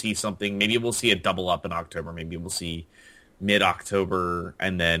maybe we'll see something. Maybe we'll see a double up in October. Maybe we'll see mid-October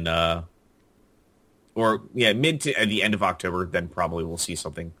and then, mid to the end of October. Then probably we'll see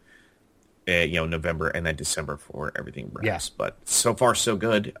something, November and then December for everything wraps. Yeah. But so far so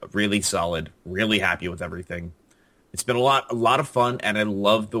good. Really solid. Really happy with everything. It's been a lot of fun, and I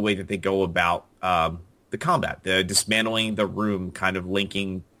love the way that they go about the combat, the dismantling the room, kind of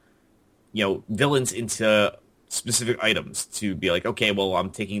linking, villains into specific items to be like, okay, well,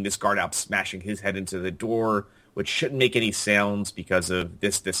 I'm taking this guard out, smashing his head into the door, which shouldn't make any sounds because of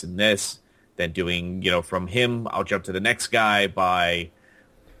this, and this. Then doing, from him, I'll jump to the next guy by,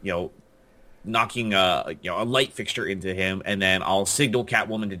 knocking a light fixture into him, and then I'll signal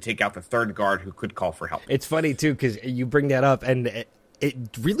Catwoman to take out the third guard who could call for help. It's funny too because you bring that up, and it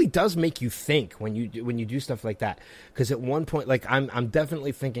really does make you think when you do stuff like that. Because at one point, like I'm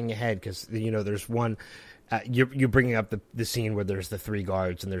definitely thinking ahead because there's one. You're bringing up the scene where there's the 3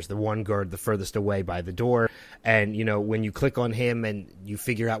 guards and there's the one guard the furthest away by the door. And, when you click on him and you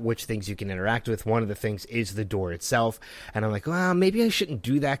figure out which things you can interact with, one of the things is the door itself. And I'm like, well, maybe I shouldn't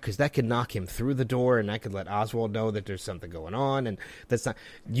do that because that could knock him through the door and I could let Oswald know that there's something going on. And that's not...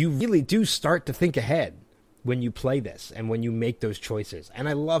 You really do start to think ahead when you play this and when you make those choices. And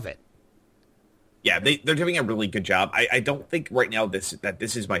I love it. Yeah, they're doing a really good job. I don't think right now this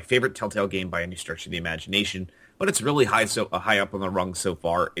is my favorite Telltale game by any stretch of the imagination, but it's really high up on the rung so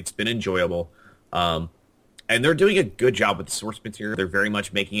far. It's been enjoyable, and they're doing a good job with the source material. They're very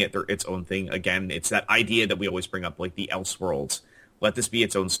much making it its own thing. Again, it's that idea that we always bring up, like the Elseworlds. Let this be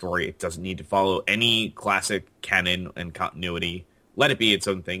its own story. It doesn't need to follow any classic canon and continuity. Let it be its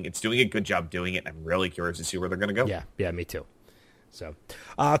own thing. It's doing a good job doing it. I'm really curious to see where they're going to go. Yeah, me too. So,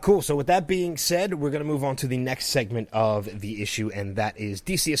 cool. So with that being said, we're going to move on to the next segment of the issue, and that is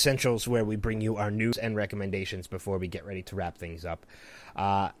DC Essentials, where we bring you our news and recommendations before we get ready to wrap things up.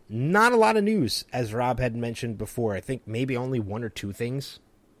 Not a lot of news, as Rob had mentioned before. I think maybe only 1 or 2 things.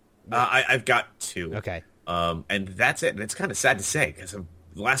 I've got 2. Okay. And that's it. And it's kind of sad to say, because the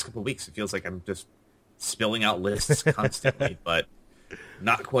last couple of weeks, it feels like I'm just spilling out lists constantly, but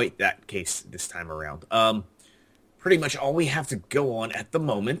not quite that case this time around. Pretty much all we have to go on at the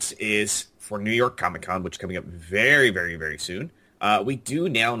moment is for New York Comic Con, which is coming up very, very, very soon. We do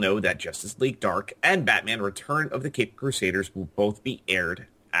now know that Justice League Dark and Batman Return of the Cape Crusaders will both be aired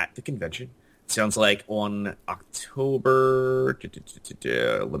at the convention. It sounds like on October...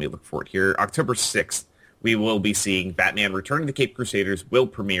 Let me look for it here. October 6th, we will be seeing Batman Return of the Cape Crusaders will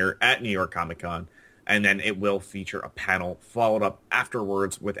premiere at New York Comic Con. And then it will feature a panel followed up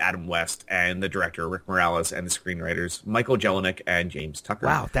afterwards with Adam West and the director, Rick Morales, and the screenwriters, Michael Jelenic and James Tucker.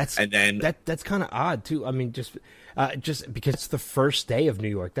 Wow, that's kind of odd, too. I mean, just because it's the first day of New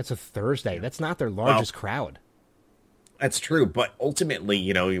York. That's a Thursday. That's not their largest crowd. That's true. But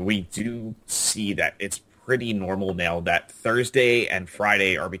ultimately, we do see that it's pretty normal now that Thursday and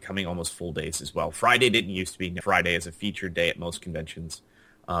Friday are becoming almost full days as well. Friday didn't used to be. Friday is a featured day at most conventions.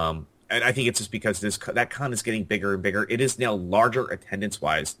 and I think it's just because that con is getting bigger and bigger. It is now larger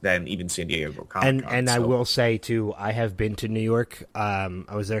attendance-wise than even San Diego Comic-Con. And I will say, too, I have been to New York. I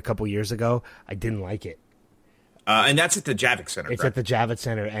was there a couple years ago. I didn't like it. And that's at the Javits Center. It's correct? At the Javits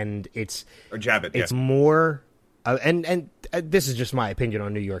Center, and it's more. And this is just my opinion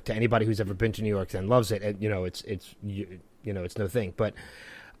on New York. To anybody who's ever been to New York and loves it, and it's no thing. But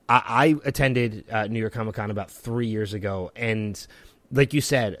I attended New York Comic Con about 3 years ago, and like you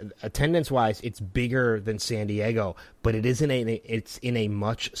said, attendance-wise, it's bigger than San Diego, but it's in a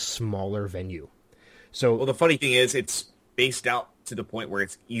much smaller venue. So, well, the funny thing is, it's spaced out to the point where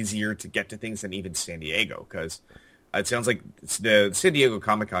it's easier to get to things than even San Diego, because it sounds like it's the San Diego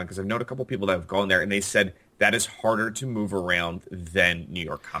Comic-Con, because I've known a couple people that have gone there, and they said that is harder to move around than New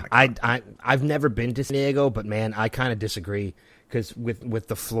York Comic-Con. I've never been to San Diego, but man, I kind of disagree, because with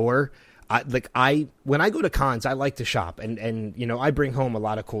the floor, when I go to cons, I like to shop, and I bring home a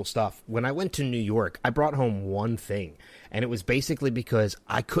lot of cool stuff. When I went to New York, I brought home one thing, and it was basically because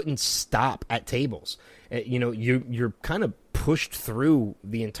I couldn't stop at tables. You're kind of pushed through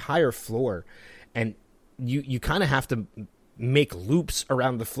the entire floor, and you kind of have to make loops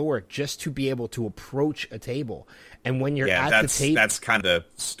around the floor just to be able to approach a table. And when you're at the table, that's kind of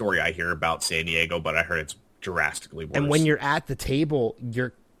the story I hear about San Diego, but I heard it's drastically worse. And when you're at the table,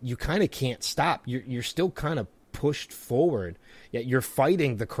 you kind of can't stop. You're still kind of pushed forward. Yet you're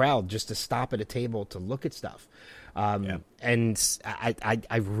fighting the crowd just to stop at a table to look at stuff. And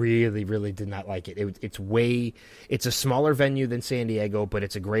I really, really did not like it. It's a smaller venue than San Diego, but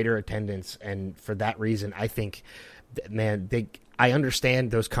it's a greater attendance. And for that reason, I think, man, I understand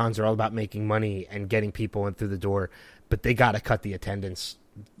those cons are all about making money and getting people in through the door, but they got to cut the attendance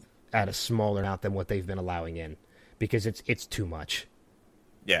at a smaller amount than what they've been allowing in, because it's too much.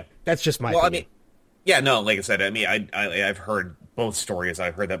 Yeah, that's just my opinion. Like I said, I've heard both stories.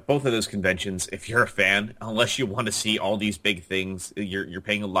 I've heard that both of those conventions, if you're a fan, unless you want to see all these big things, you're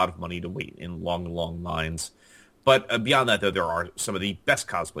paying a lot of money to wait in long, long lines. But beyond that, though, there are some of the best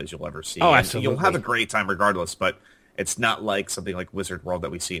cosplays you'll ever see. Oh, absolutely. You'll have a great time regardless, but it's not like something like Wizard World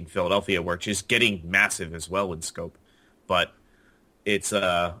that we see in Philadelphia, where it's just getting massive as well in scope. But it's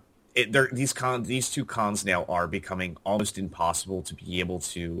these two cons now are becoming almost impossible to be able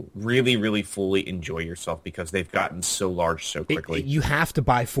to really, really fully enjoy yourself, because they've gotten so large so quickly. You have to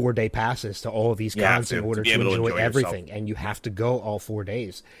buy 4-day passes to all of these cons in order to enjoy everything, and you have to go all 4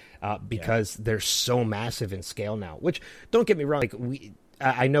 days because they're so massive in scale now. Which, don't get me wrong,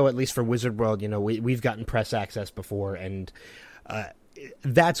 I know at least for Wizard World, we've gotten press access before, and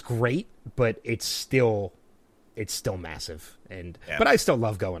that's great, but it's still massive. But I still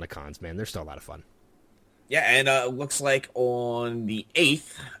love going to cons, man. They're still a lot of fun. Yeah, and it looks like on the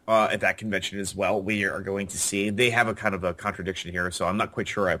 8th at that convention as well, we are going to see, they have a kind of a contradiction here, so I'm not quite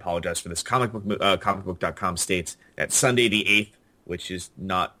sure. I apologize for this. Comicbook.com states that Sunday the 8th, which is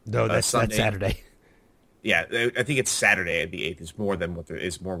not that's Sunday. That's Saturday. Yeah, I think it's Saturday the 8th is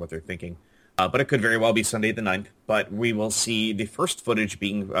more what they're thinking. But it could very well be Sunday the 9th. But we will see the first footage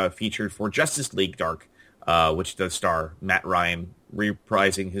being featured for Justice League Dark, which does star Matt Ryan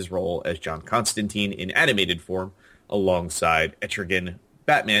reprising his role as John Constantine in animated form, alongside Etrigan,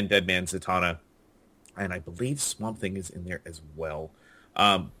 Batman, Deadman, Zatanna, and I believe Swamp Thing is in there as well.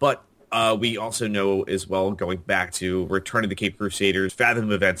 But we also know as well, going back to Return of the Cape Crusaders,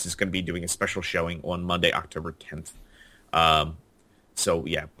 Fathom Events is going to be doing a special showing on Monday, October 10th. So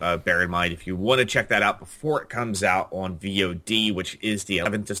bear in mind, if you want to check that out before it comes out on VOD, which is the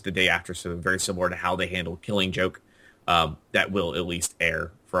 11th, just the day after, so very similar to how they handled Killing Joke, that will at least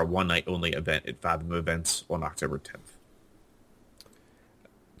air for a one-night-only event at Fathom Events on October 10th.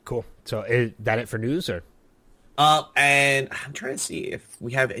 Cool. So is that it for news, or? And I'm trying to see if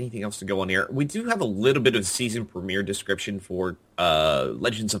we have anything else to go on here. We do have a little bit of season premiere description for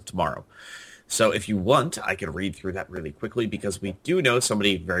Legends of Tomorrow. So if you want, I can read through that really quickly, because we do know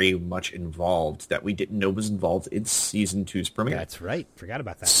somebody very much involved that we didn't know was involved in Season 2's premiere. That's right. Forgot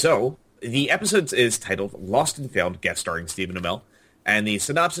about that. So the episode is titled Lost and Found, guest starring Stephen Amell. And the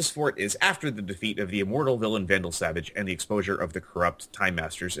synopsis for it is: after the defeat of the immortal villain Vandal Savage and the exposure of the corrupt Time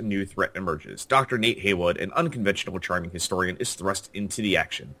Masters, a new threat emerges. Dr. Nate Haywood, an unconventional charming historian, is thrust into the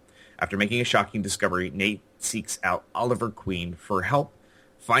action. After making a shocking discovery, Nate seeks out Oliver Queen for help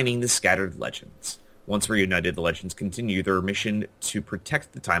finding the scattered legends. Once reunited, the legends continue their mission to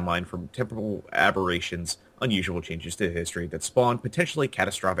protect the timeline from temporal aberrations, unusual changes to history that spawn potentially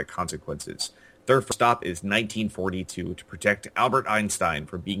catastrophic consequences. Their first stop is 1942 to protect Albert Einstein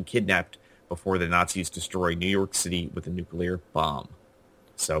from being kidnapped before the Nazis destroy New York City with a nuclear bomb.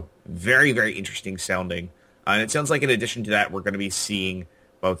 So very, very interesting sounding. And it sounds like in addition to that, we're going to be seeing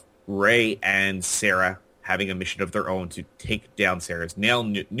both Ray and Sarah having a mission of their own to take down Sarah's now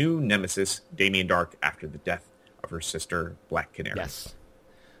new nemesis, Damien Dark, after the death of her sister, Black Canary. Yes.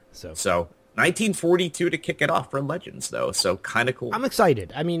 So 1942 to kick it off for Legends, though, so kind of cool. I'm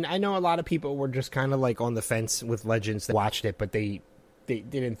excited. I mean, I know a lot of people were just kind of like on the fence with Legends that watched it, but they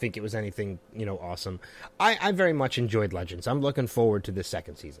didn't think it was anything, awesome. I very much enjoyed Legends. I'm looking forward to the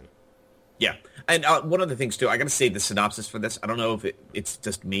second season. Yeah, and one of the things, too, I got to say the synopsis for this, I don't know if it's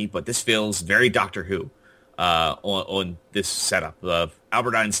just me, but this feels very Doctor Who on this setup of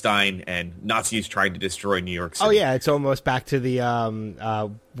Albert Einstein and Nazis trying to destroy New York City. Oh, yeah, it's almost back to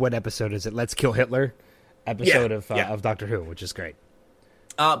the, what episode is it? Let's Kill Hitler episode of Doctor Who, which is great.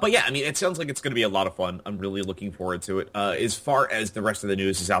 But yeah, I mean, it sounds like it's going to be a lot of fun. I'm really looking forward to it. As far as the rest of the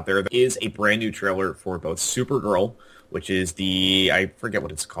news is out there is a brand new trailer for both Supergirl, which is I forget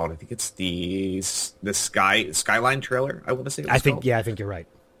what it's called. I think it's the Skyline trailer, I want to say I think you're right.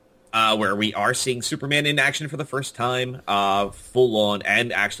 Where we are seeing Superman in action for the first time, full on,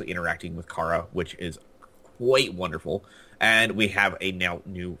 and actually interacting with Kara, which is quite wonderful. And we have a now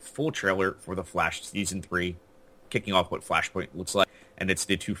new full trailer for The Flash Season 3, kicking off what Flashpoint looks like. And it's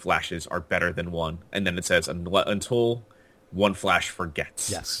the two Flashes are better than one. And then it says, until one Flash forgets.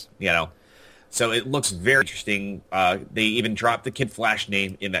 Yes. So it looks very interesting. They even dropped the Kid Flash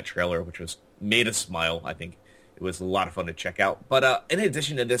name in that trailer, which made us smile, I think. It was a lot of fun to check out. But in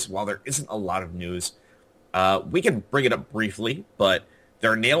addition to this, while there isn't a lot of news, we can bring it up briefly, but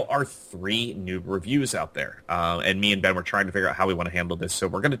there now are 3 new reviews out there. And me and Ben were trying to figure out how we want to handle this. So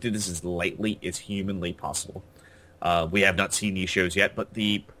we're going to do this as lightly as humanly possible. We have not seen these shows yet, but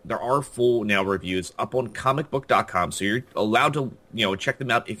there are full now reviews up on comicbook.com, so you're allowed to check them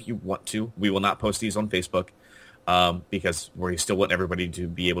out if you want to. We will not post these on Facebook because we still want everybody to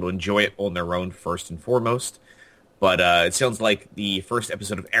be able to enjoy it on their own first and foremost. But it sounds like the first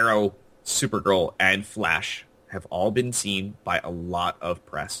episode of Arrow, Supergirl, and Flash have all been seen by a lot of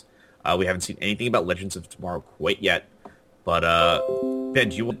press. We haven't seen anything about Legends of Tomorrow quite yet, but Ben,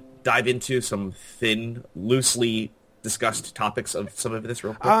 do you want dive into some thin, loosely discussed topics of some of this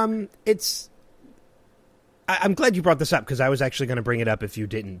real quick? I'm glad you brought this up because I was actually going to bring it up if you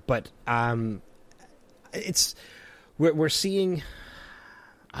didn't. But we're seeing.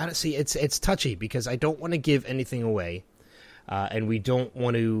 Honestly, it's touchy because I don't want to give anything away, and we don't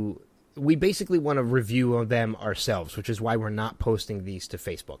want to. We basically want to review them ourselves, which is why we're not posting these to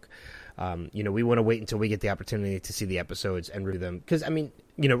Facebook. We want to wait until we get the opportunity to see the episodes and review them. Because,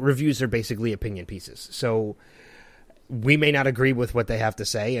 reviews are basically opinion pieces. So we may not agree with what they have to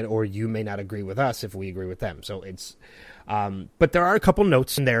say, or you may not agree with us if we agree with them. So it's... but there are a couple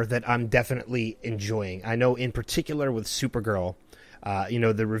notes in there that I'm definitely enjoying. I know in particular with Supergirl,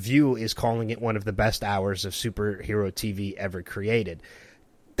 the review is calling it one of the best hours of superhero TV ever created.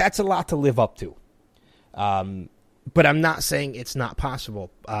 That's a lot to live up to. But I'm not saying it's not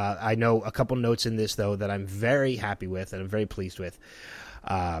possible. I know a couple notes in this, though, that I'm very happy with and I'm very pleased with.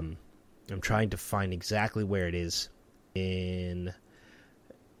 I'm trying to find exactly where it is in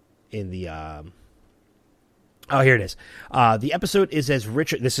the... Oh, here it is. The episode is as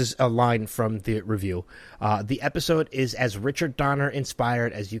Richard... This is a line from the review. The episode is as Richard Donner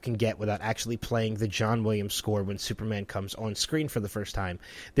inspired as you can get without actually playing the John Williams score when Superman comes on screen for the first time.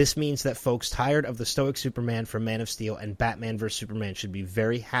 This means that folks tired of the stoic Superman from Man of Steel and Batman vs. Superman should be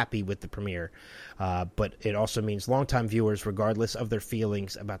very happy with the premiere. But it also means longtime viewers, regardless of their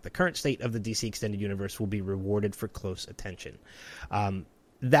feelings about the current state of the DC Extended Universe, will be rewarded for close attention.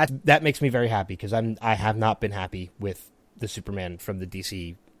 That makes me very happy because I have not been happy with the Superman from the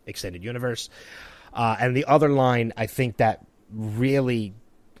DC Extended Universe. And the other line, I think that really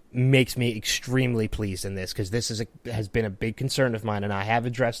makes me extremely pleased in this because this has been a big concern of mine, and I have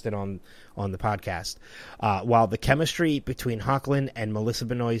addressed it on the podcast. While the chemistry between Hoechlin and Melissa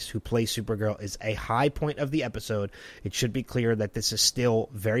Benoist, who plays Supergirl, is a high point of the episode, it should be clear that this is still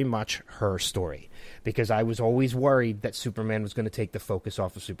very much her story. Because I was always worried that Superman was going to take the focus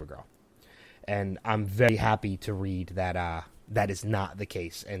off of Supergirl. And I'm very happy to read that that is not the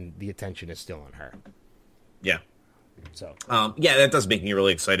case, and the attention is still on her. Yeah. So. That does make me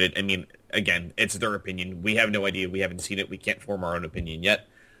really excited. I mean, again, it's their opinion. We have no idea. We haven't seen it. We can't form our own opinion yet.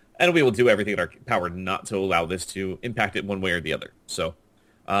 And we will do everything in our power not to allow this to impact it one way or the other. So,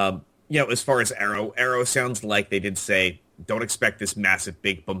 as far as Arrow sounds like they did say, don't expect this massive,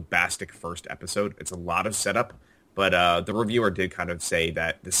 big, bombastic first episode. It's a lot of setup, but the reviewer did kind of say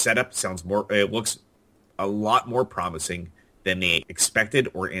that the setup it looks a lot more promising than they expected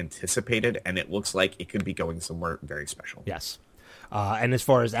or anticipated, and it looks like it could be going somewhere very special. Yes. And as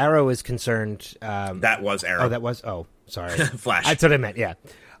far as Arrow is concerned... that was Arrow. Oh, that was... Oh, sorry. Flash. That's what I meant, yeah.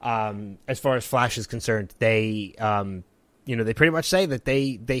 as far as Flash is concerned, they they pretty much say that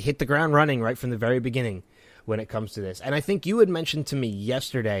they hit the ground running right from the very beginning when it comes to this. And I think you had mentioned to me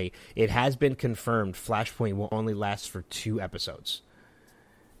yesterday, it has been confirmed Flashpoint will only last for 2 episodes.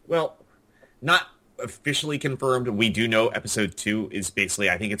 Well, not officially confirmed. We do know episode 2 is basically,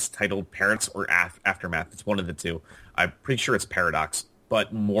 I think it's titled Paradox or Aftermath. It's one of the two. I'm pretty sure it's Paradox,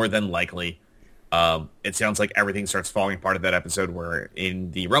 but more than likely, it sounds like everything starts falling apart of that episode, where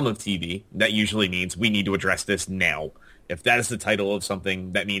in the realm of TV, that usually means we need to address this now. If that is the title of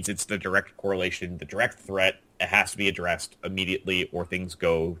something, that means it's the direct correlation, the direct threat. It has to be addressed immediately or things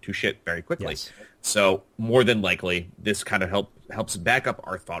go to shit very quickly. Yes. So more than likely, this kind of helps back up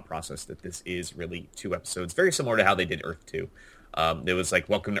our thought process that this is really 2 episodes, very similar to how they did Earth 2. It was like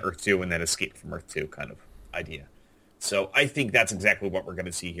Welcome to Earth 2 and then Escape from Earth 2 kind of idea. So I think that's exactly what we're going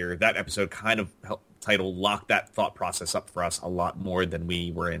to see here. That episode kind of title locked that thought process up for us a lot more than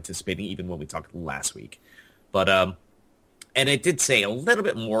we were anticipating, even when we talked last week. But and it did say a little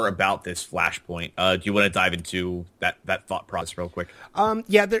bit more about this Flashpoint. Do you want to dive into that thought process real quick?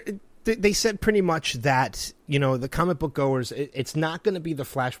 Yeah, they said pretty much that, the comic book goers, it's not going to be the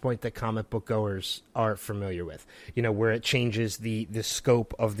Flashpoint that comic book goers are familiar with, where it changes the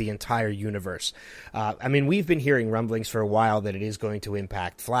scope of the entire universe. We've been hearing rumblings for a while that it is going to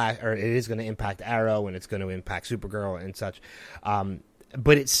impact Flash, or it is going to impact Arrow, and it's going to impact Supergirl and such.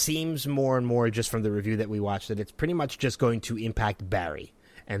 But it seems more and more, just from the review that we watched, that it's pretty much just going to impact Barry,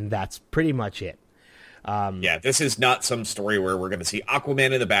 and that's pretty much it. This is not some story where we're going to see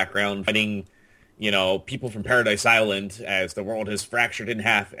Aquaman in the background fighting, people from Paradise Island as the world is fractured in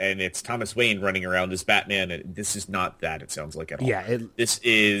half, and it's Thomas Wayne running around as Batman. This is not that, it sounds like, at all. Yeah, this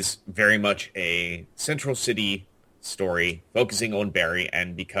is very much a Central City story focusing on Barry,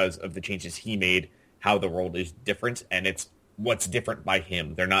 and because of the changes he made, how the world is different, and it's what's different by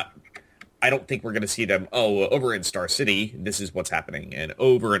him. I don't think we're going to see them, over in Star City, this is what's happening, and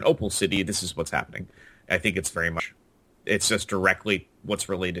over in Opal City, this is what's happening. I think it's just directly what's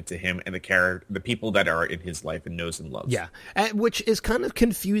related to him and the people that are in his life and knows and loves. Yeah, which is kind of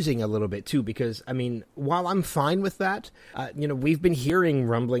confusing a little bit, too, because, while I'm fine with that, we've been hearing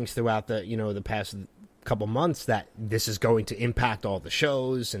rumblings throughout the past couple months that this is going to impact all the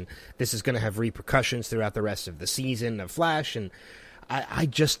shows, and this is going to have repercussions throughout the rest of the season of Flash, and I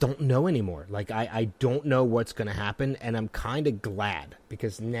just don't know anymore. I don't know what's going to happen, and I'm kind of glad,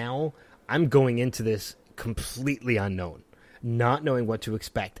 because now I'm going into this completely unknown, not knowing what to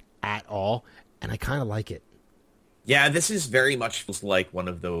expect at all, and I kind of like it. Yeah, this is very much feels like one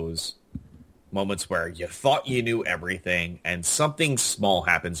of those moments where you thought you knew everything, and something small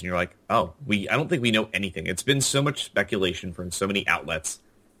happens, and you're like, I don't think we know anything. It's been so much speculation from so many outlets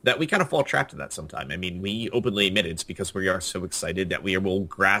that we kind of fall trapped to that sometime. We openly admit it's because we are so excited that we will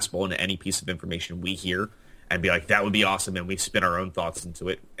grasp on any piece of information we hear and be like, that would be awesome, and we spin our own thoughts into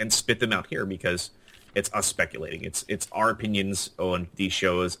it and spit them out here because it's us speculating. It's our opinions on these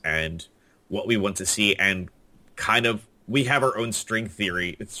shows and what we want to see, and kind of we have our own string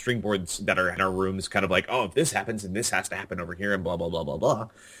theory. It's string boards that are in our rooms, kind of like, if this happens and this has to happen over here and blah, blah, blah, blah, blah.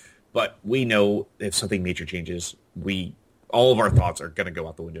 But we know if something major changes, all of our thoughts are going to go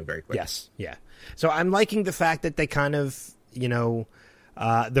out the window very quickly. Yes, yeah. So I'm liking the fact that they kind of,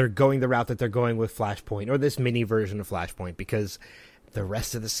 they're going the route that they're going with Flashpoint, or this mini version of Flashpoint, because the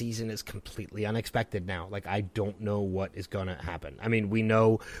rest of the season is completely unexpected now. I don't know what is going to happen. We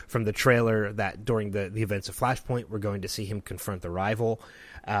know from the trailer that during the events of Flashpoint, we're going to see him confront the rival.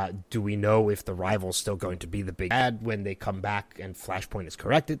 Do we know if the rival's still going to be the big bad when they come back and Flashpoint is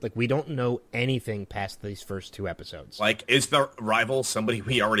corrected? We don't know anything past these first 2 episodes. Is the rival somebody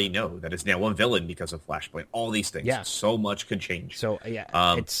we already know that is now a villain because of Flashpoint? All these things. Yeah. So much could change. So,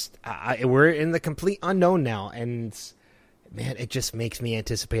 we're in the complete unknown now, and man, it just makes me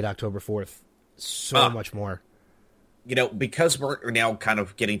anticipate October 4th so much more. Because we're now kind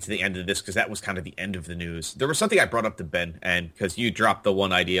of getting to the end of this, because that was kind of the end of the news. There was something I brought up to Ben, and because you dropped the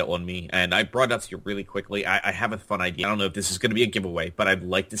one idea on me, and I brought it up to you really quickly. I have a fun idea. I don't know if this is going to be a giveaway, but I'd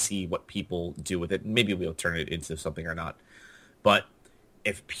like to see what people do with it. Maybe we'll turn it into something or not. But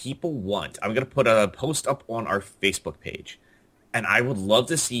if people want, I'm going to put a post up on our Facebook page. And I would love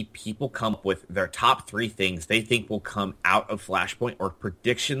to see people come up with their top 3 things they think will come out of Flashpoint, or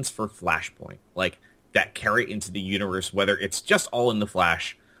predictions for Flashpoint, that carry into the universe, whether it's just all in the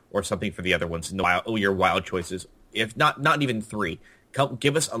Flash or something for the other ones. Your wild choices. If not even 3,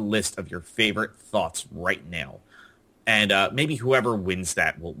 give us a list of your favorite thoughts right now. And maybe whoever wins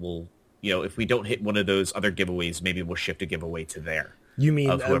that will if we don't hit one of those other giveaways, maybe we'll shift a giveaway to there. You mean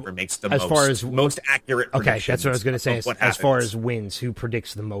of whoever makes the most accurate Okay, predictions. that's what I was going to say. As far as wins, who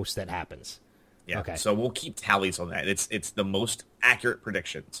predicts the most that happens? Yeah, okay. So we'll keep tallies on that. It's the most accurate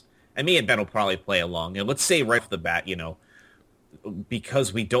predictions. And me and Ben will probably play along. And let's say right off the bat,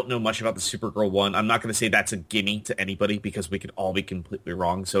 because we don't know much about the Supergirl one, I'm not going to say that's a gimme to anybody because we could all be completely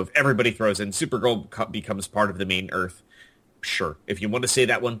wrong. So if everybody throws in Supergirl becomes part of the main Earth, sure. If you want to say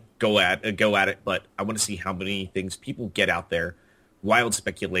that one, go at it. But I want to see how many things people get out there, wild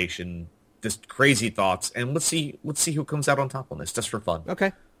speculation, just crazy thoughts, and let's see who comes out on top on this, just for fun.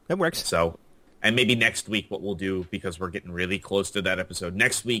 Okay, that works. So, and maybe next week what we'll do, because we're getting really close to that episode,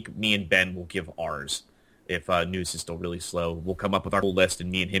 next week me and Ben will give ours. If news is still really slow, we'll come up with our whole list, and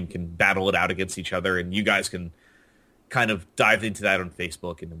me and him can battle it out against each other, and you guys can kind of dive into that on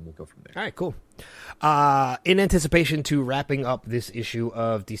Facebook, and then we'll go from there. All right, cool. In anticipation to wrapping up this issue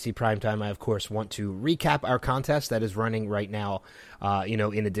of DC Primetime, I, of course, want to recap our contest that is running right now,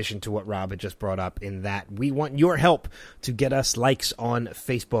 in addition to what Rob had just brought up, in that we want your help to get us likes on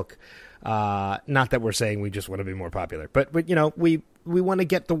Facebook. Not that we're saying we just want to be more popular, but we want to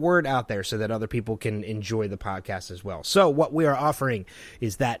get the word out there so that other people can enjoy the podcast as well. So what we are offering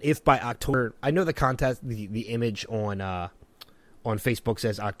is that if by October, I know the contest, the image on Facebook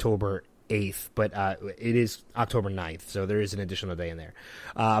says October 8th, but it is October 9th, so there is an additional day in there.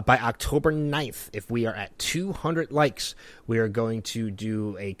 By October 9th, if we are at 200 likes, we are going to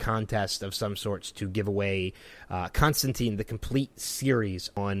do a contest of some sorts to give away Constantine, the complete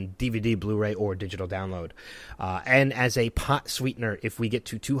series on DVD, Blu-ray, or digital download. And as a pot sweetener, if we get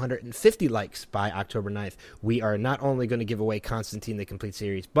to 250 likes by October 9th, we are not only going to give away Constantine, the complete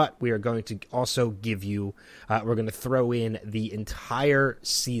series, but we are going to also give you, we're going to throw in the entire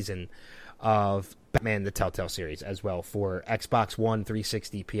season of Batman the Telltale series as well for Xbox One,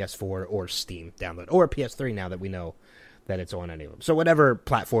 360, PS4, or Steam download, or PS3 now that we know that it's on any of them. So whatever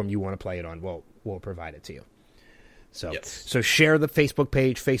platform you want to play it on, we'll provide it to you. So, yes. So share the Facebook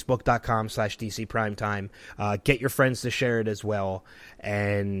page, facebook.com/DC Primetime. Get your friends to share it as well,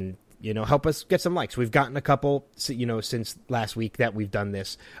 and help us get some likes. We've gotten a couple, since last week that we've done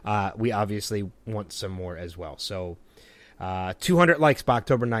this. We obviously want some more as well. So 200 likes by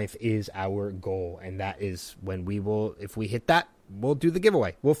October 9th is our goal, and that is when we will, if we hit that, we'll do the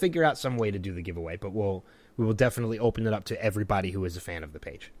giveaway. We'll figure out some way to do the giveaway, but we will definitely open it up to everybody who is a fan of the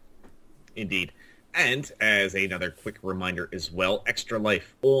page. Indeed. And as another quick reminder as well, Extra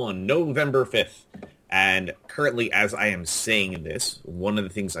Life on November 5th. And currently, as I am saying this, one of the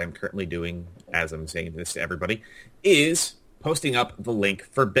things I'm currently doing as I'm saying this to everybody is posting up the link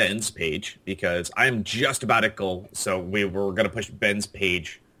for Ben's page, because I'm just about at goal. So we're going to push Ben's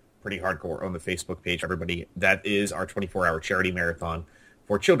page pretty hardcore on the Facebook page, everybody. That is our 24-hour charity marathon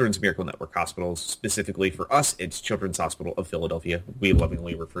for Children's Miracle Network hospitals. Specifically for us, it's Children's Hospital of Philadelphia. We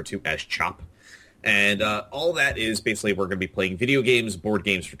lovingly refer to as CHOP. And all that is basically we're going to be playing video games, board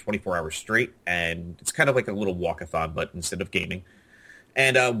games for 24 hours straight. And it's kind of like a little walkathon, but instead of gaming.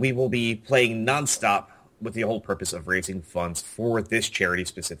 And we will be playing nonstop with the whole purpose of raising funds for this charity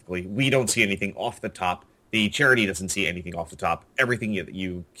specifically. We don't see anything off the top. The charity doesn't see anything off the top. Everything that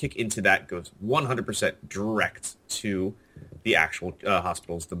you kick into that goes 100% direct to the actual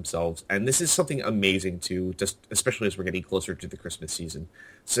hospitals themselves. And this is something amazing too, just especially as we're getting closer to the Christmas season.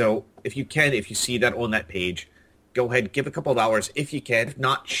 So if you see that on that page, go ahead, give a couple of dollars if you can. If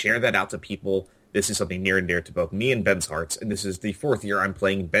not, share that out to people. This is something near and dear to both me and Ben's hearts. And this is the 4th year I'm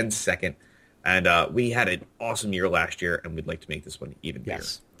playing, Ben's 2nd. And we had an awesome year last year, and we'd like to make this one even bigger.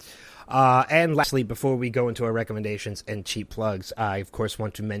 Yes. And lastly, before we go into our recommendations and cheap plugs, I, of course,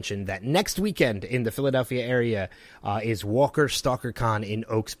 want to mention that next weekend in the Philadelphia area is Walker Stalker Con in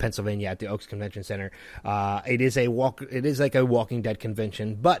Oaks, Pennsylvania, at the Oaks Convention Center. It is like a Walking Dead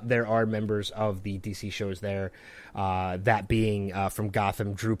convention, but there are members of the DC shows there, that being from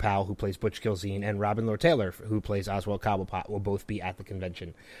Gotham, Drew Powell, who plays Butch Kilzine, and Robin Lord Taylor, who plays Oswald Cobblepot, will both be at the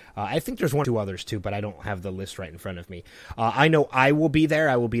convention. I think there's 1 or 2 others, too, but I don't have the list right in front of me. I know I will be there.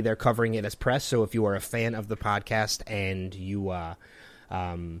 I will be there covering it as press, so if you are a fan of the podcast and you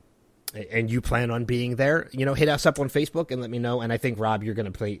plan on being there, hit us up on Facebook and let me know. And I think, Rob, you're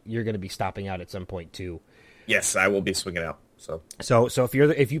going to be stopping out at some point too. Yes, I will be swinging out. So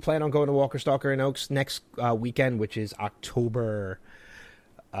if you plan on going to Walker Stalker in Oaks next weekend, which is October,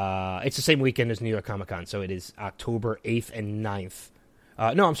 it's the same weekend as New York Comic Con, so it is October 8th and 9th.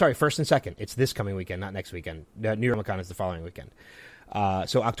 No, I'm sorry, 1st and 2nd. It's this coming weekend, not next weekend. New York Comic Con is the following weekend.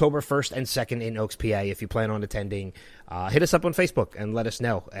 So October 1st and 2nd in Oaks, PA. If you plan on attending, hit us up on Facebook and let us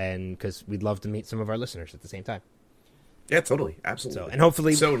know, and because we'd love to meet some of our listeners at the same time. Yeah, totally, absolutely. So, and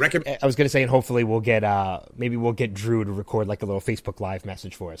hopefully, I was going to say, and hopefully we'll get maybe we'll get Drew to record like a little Facebook Live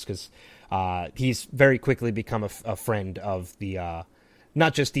message for us, because he's very quickly become a friend of the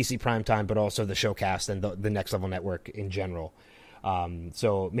not just DC Primetime, but also the Showcast and the Next Level Network in general.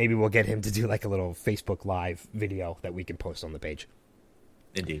 So maybe we'll get him to do like a little Facebook Live video that we can post on the page.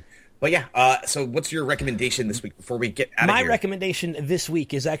 Indeed. But yeah, so what's your recommendation this week before we get out of here? My recommendation this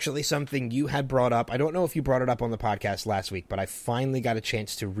week is actually something you had brought up. I don't know if you brought it up on the podcast last week, but I finally got a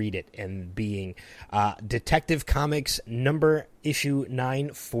chance to read it, and being Detective Comics issue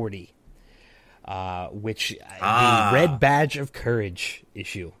 940, which the Red Badge of Courage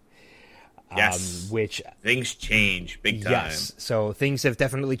issue. Yes, which things change big time. Yes, so things have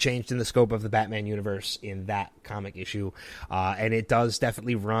definitely changed in the scope of the Batman universe in that comic issue, and it does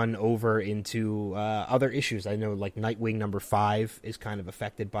definitely run over into other issues. I know, like Nightwing #5 is kind of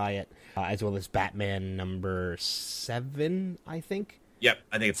affected by it, as well as Batman #7, I think. Yep,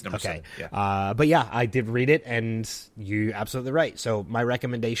 I think it's number 7. Yeah. But yeah, I did read it, and you're absolutely right. So my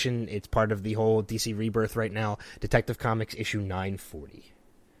recommendation, it's part of the whole DC Rebirth right now, Detective Comics issue 940.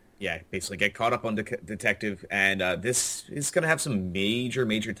 Yeah, basically get caught up on Detective, and this is going to have some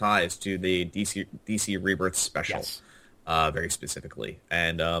major ties to the DC Rebirth special, yes. Very specifically.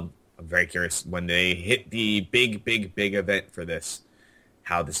 And I'm very curious when they hit the big event for this,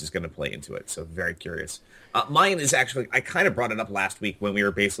 how this is going to play into it. So very curious. Mine is actually, I kind of brought it up last week when we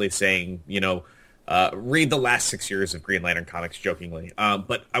were basically saying, read the last 6 years of Green Lantern comics jokingly.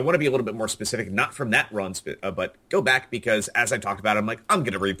 But I want to be a little bit more specific, not from that run, but go back, because as I talked about it, I'm like, I'm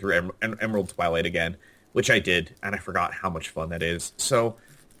going to read through Emerald Twilight again, which I did, and I forgot how much fun that is. So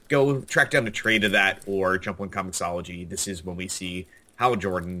go track down a trade of that or jump on Comixology. This is when we see Hal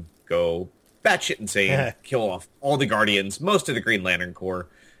Jordan go batshit insane, kill off all the Guardians, most of the Green Lantern Corps,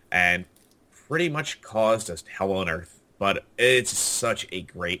 and pretty much caused us hell on earth. But it's such a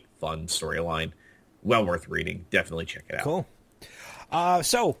great, fun storyline. Well worth reading. Definitely check it out. Cool.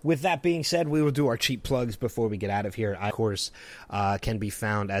 So, with that being said, we will do our cheap plugs before we get out of here. I, of course, can be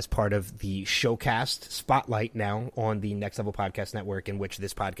found as part of the Showcast Spotlight now on the Next Level Podcast Network, in which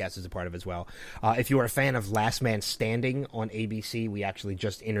this podcast is a part of as well. If you are a fan of Last Man Standing on ABC, we actually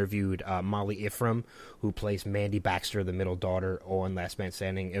just interviewed Molly Ephraim, who plays Mandy Baxter, the middle daughter, on Last Man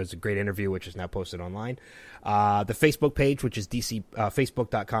Standing. It was a great interview, which is now posted online. The Facebook page, which is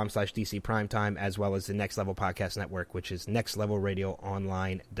facebook.com/DC Primetime, as well as the Next Level Podcast Network, which is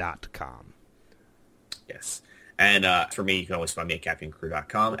nextlevelradioonline.com. Yes. And for me, you can always find me at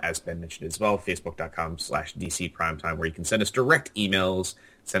caffeinecrew.com, as Ben mentioned as well, facebook.com/DC Primetime, where you can send us direct emails,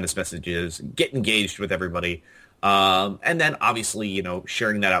 send us messages, get engaged with everybody. And then obviously,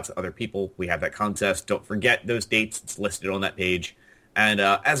 sharing that out to other people. We have that contest. Don't forget those dates. It's listed on that page. And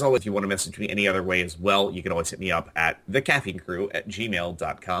as always, if you want to message me any other way as well, you can always hit me up at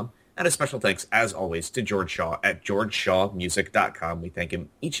thecaffeinecrew@gmail.com. And a special thanks, as always, to George Shaw at georgeshawmusic.com. We thank him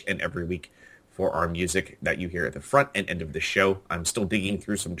each and every week for our music that you hear at the front and end of the show. I'm still digging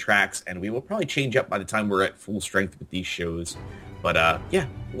through some tracks, and we will probably change up by the time we're at full strength with these shows. But yeah,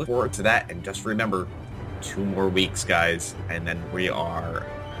 look forward to that. And just remember, 2 more weeks, guys, and then we are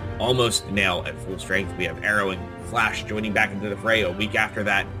almost now at full strength. We have Arrow and Flash joining back into the fray. A week after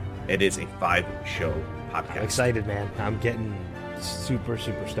that, it is a 5-show podcast. I'm excited, man. I'm getting super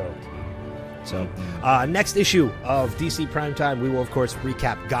stoked. So, next issue of DC Primetime, we will, of course,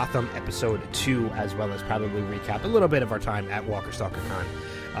 recap Gotham Episode 2, as well as probably recap a little bit of our time at Walker Stalker Con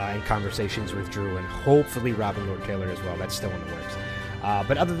and conversations with Drew, and hopefully Robin Lord Taylor as well. That's still in the works.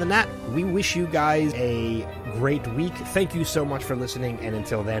 But other than that, we wish you guys a great week. Thank you so much for listening, and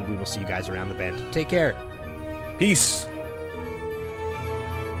until then, we will see you guys around the bend. Take care. Peace.